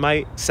sense. It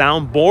might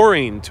sound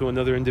boring to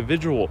another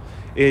individual.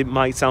 It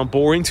might sound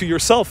boring to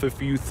yourself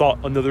if you thought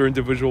another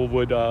individual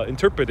would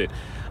interpret it.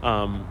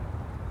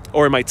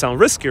 Or it might sound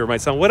risky, or it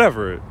might sound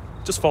whatever.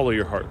 Just follow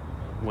your heart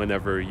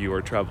whenever you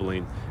are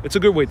traveling. It's a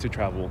good way to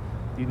travel.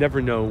 You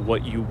never know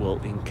what you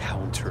will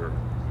encounter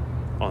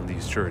on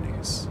these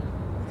journeys.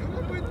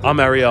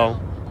 I'm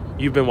Ariel.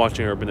 You've been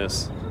watching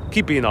Urbanist.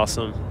 Keep being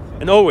awesome.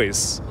 And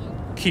always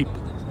keep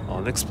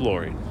on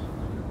exploring.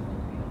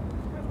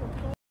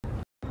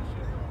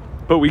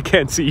 But we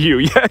can't see you.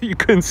 Yeah, you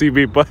couldn't see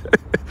me, but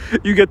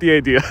you get the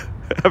idea.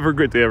 Have a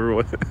great day,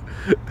 everyone.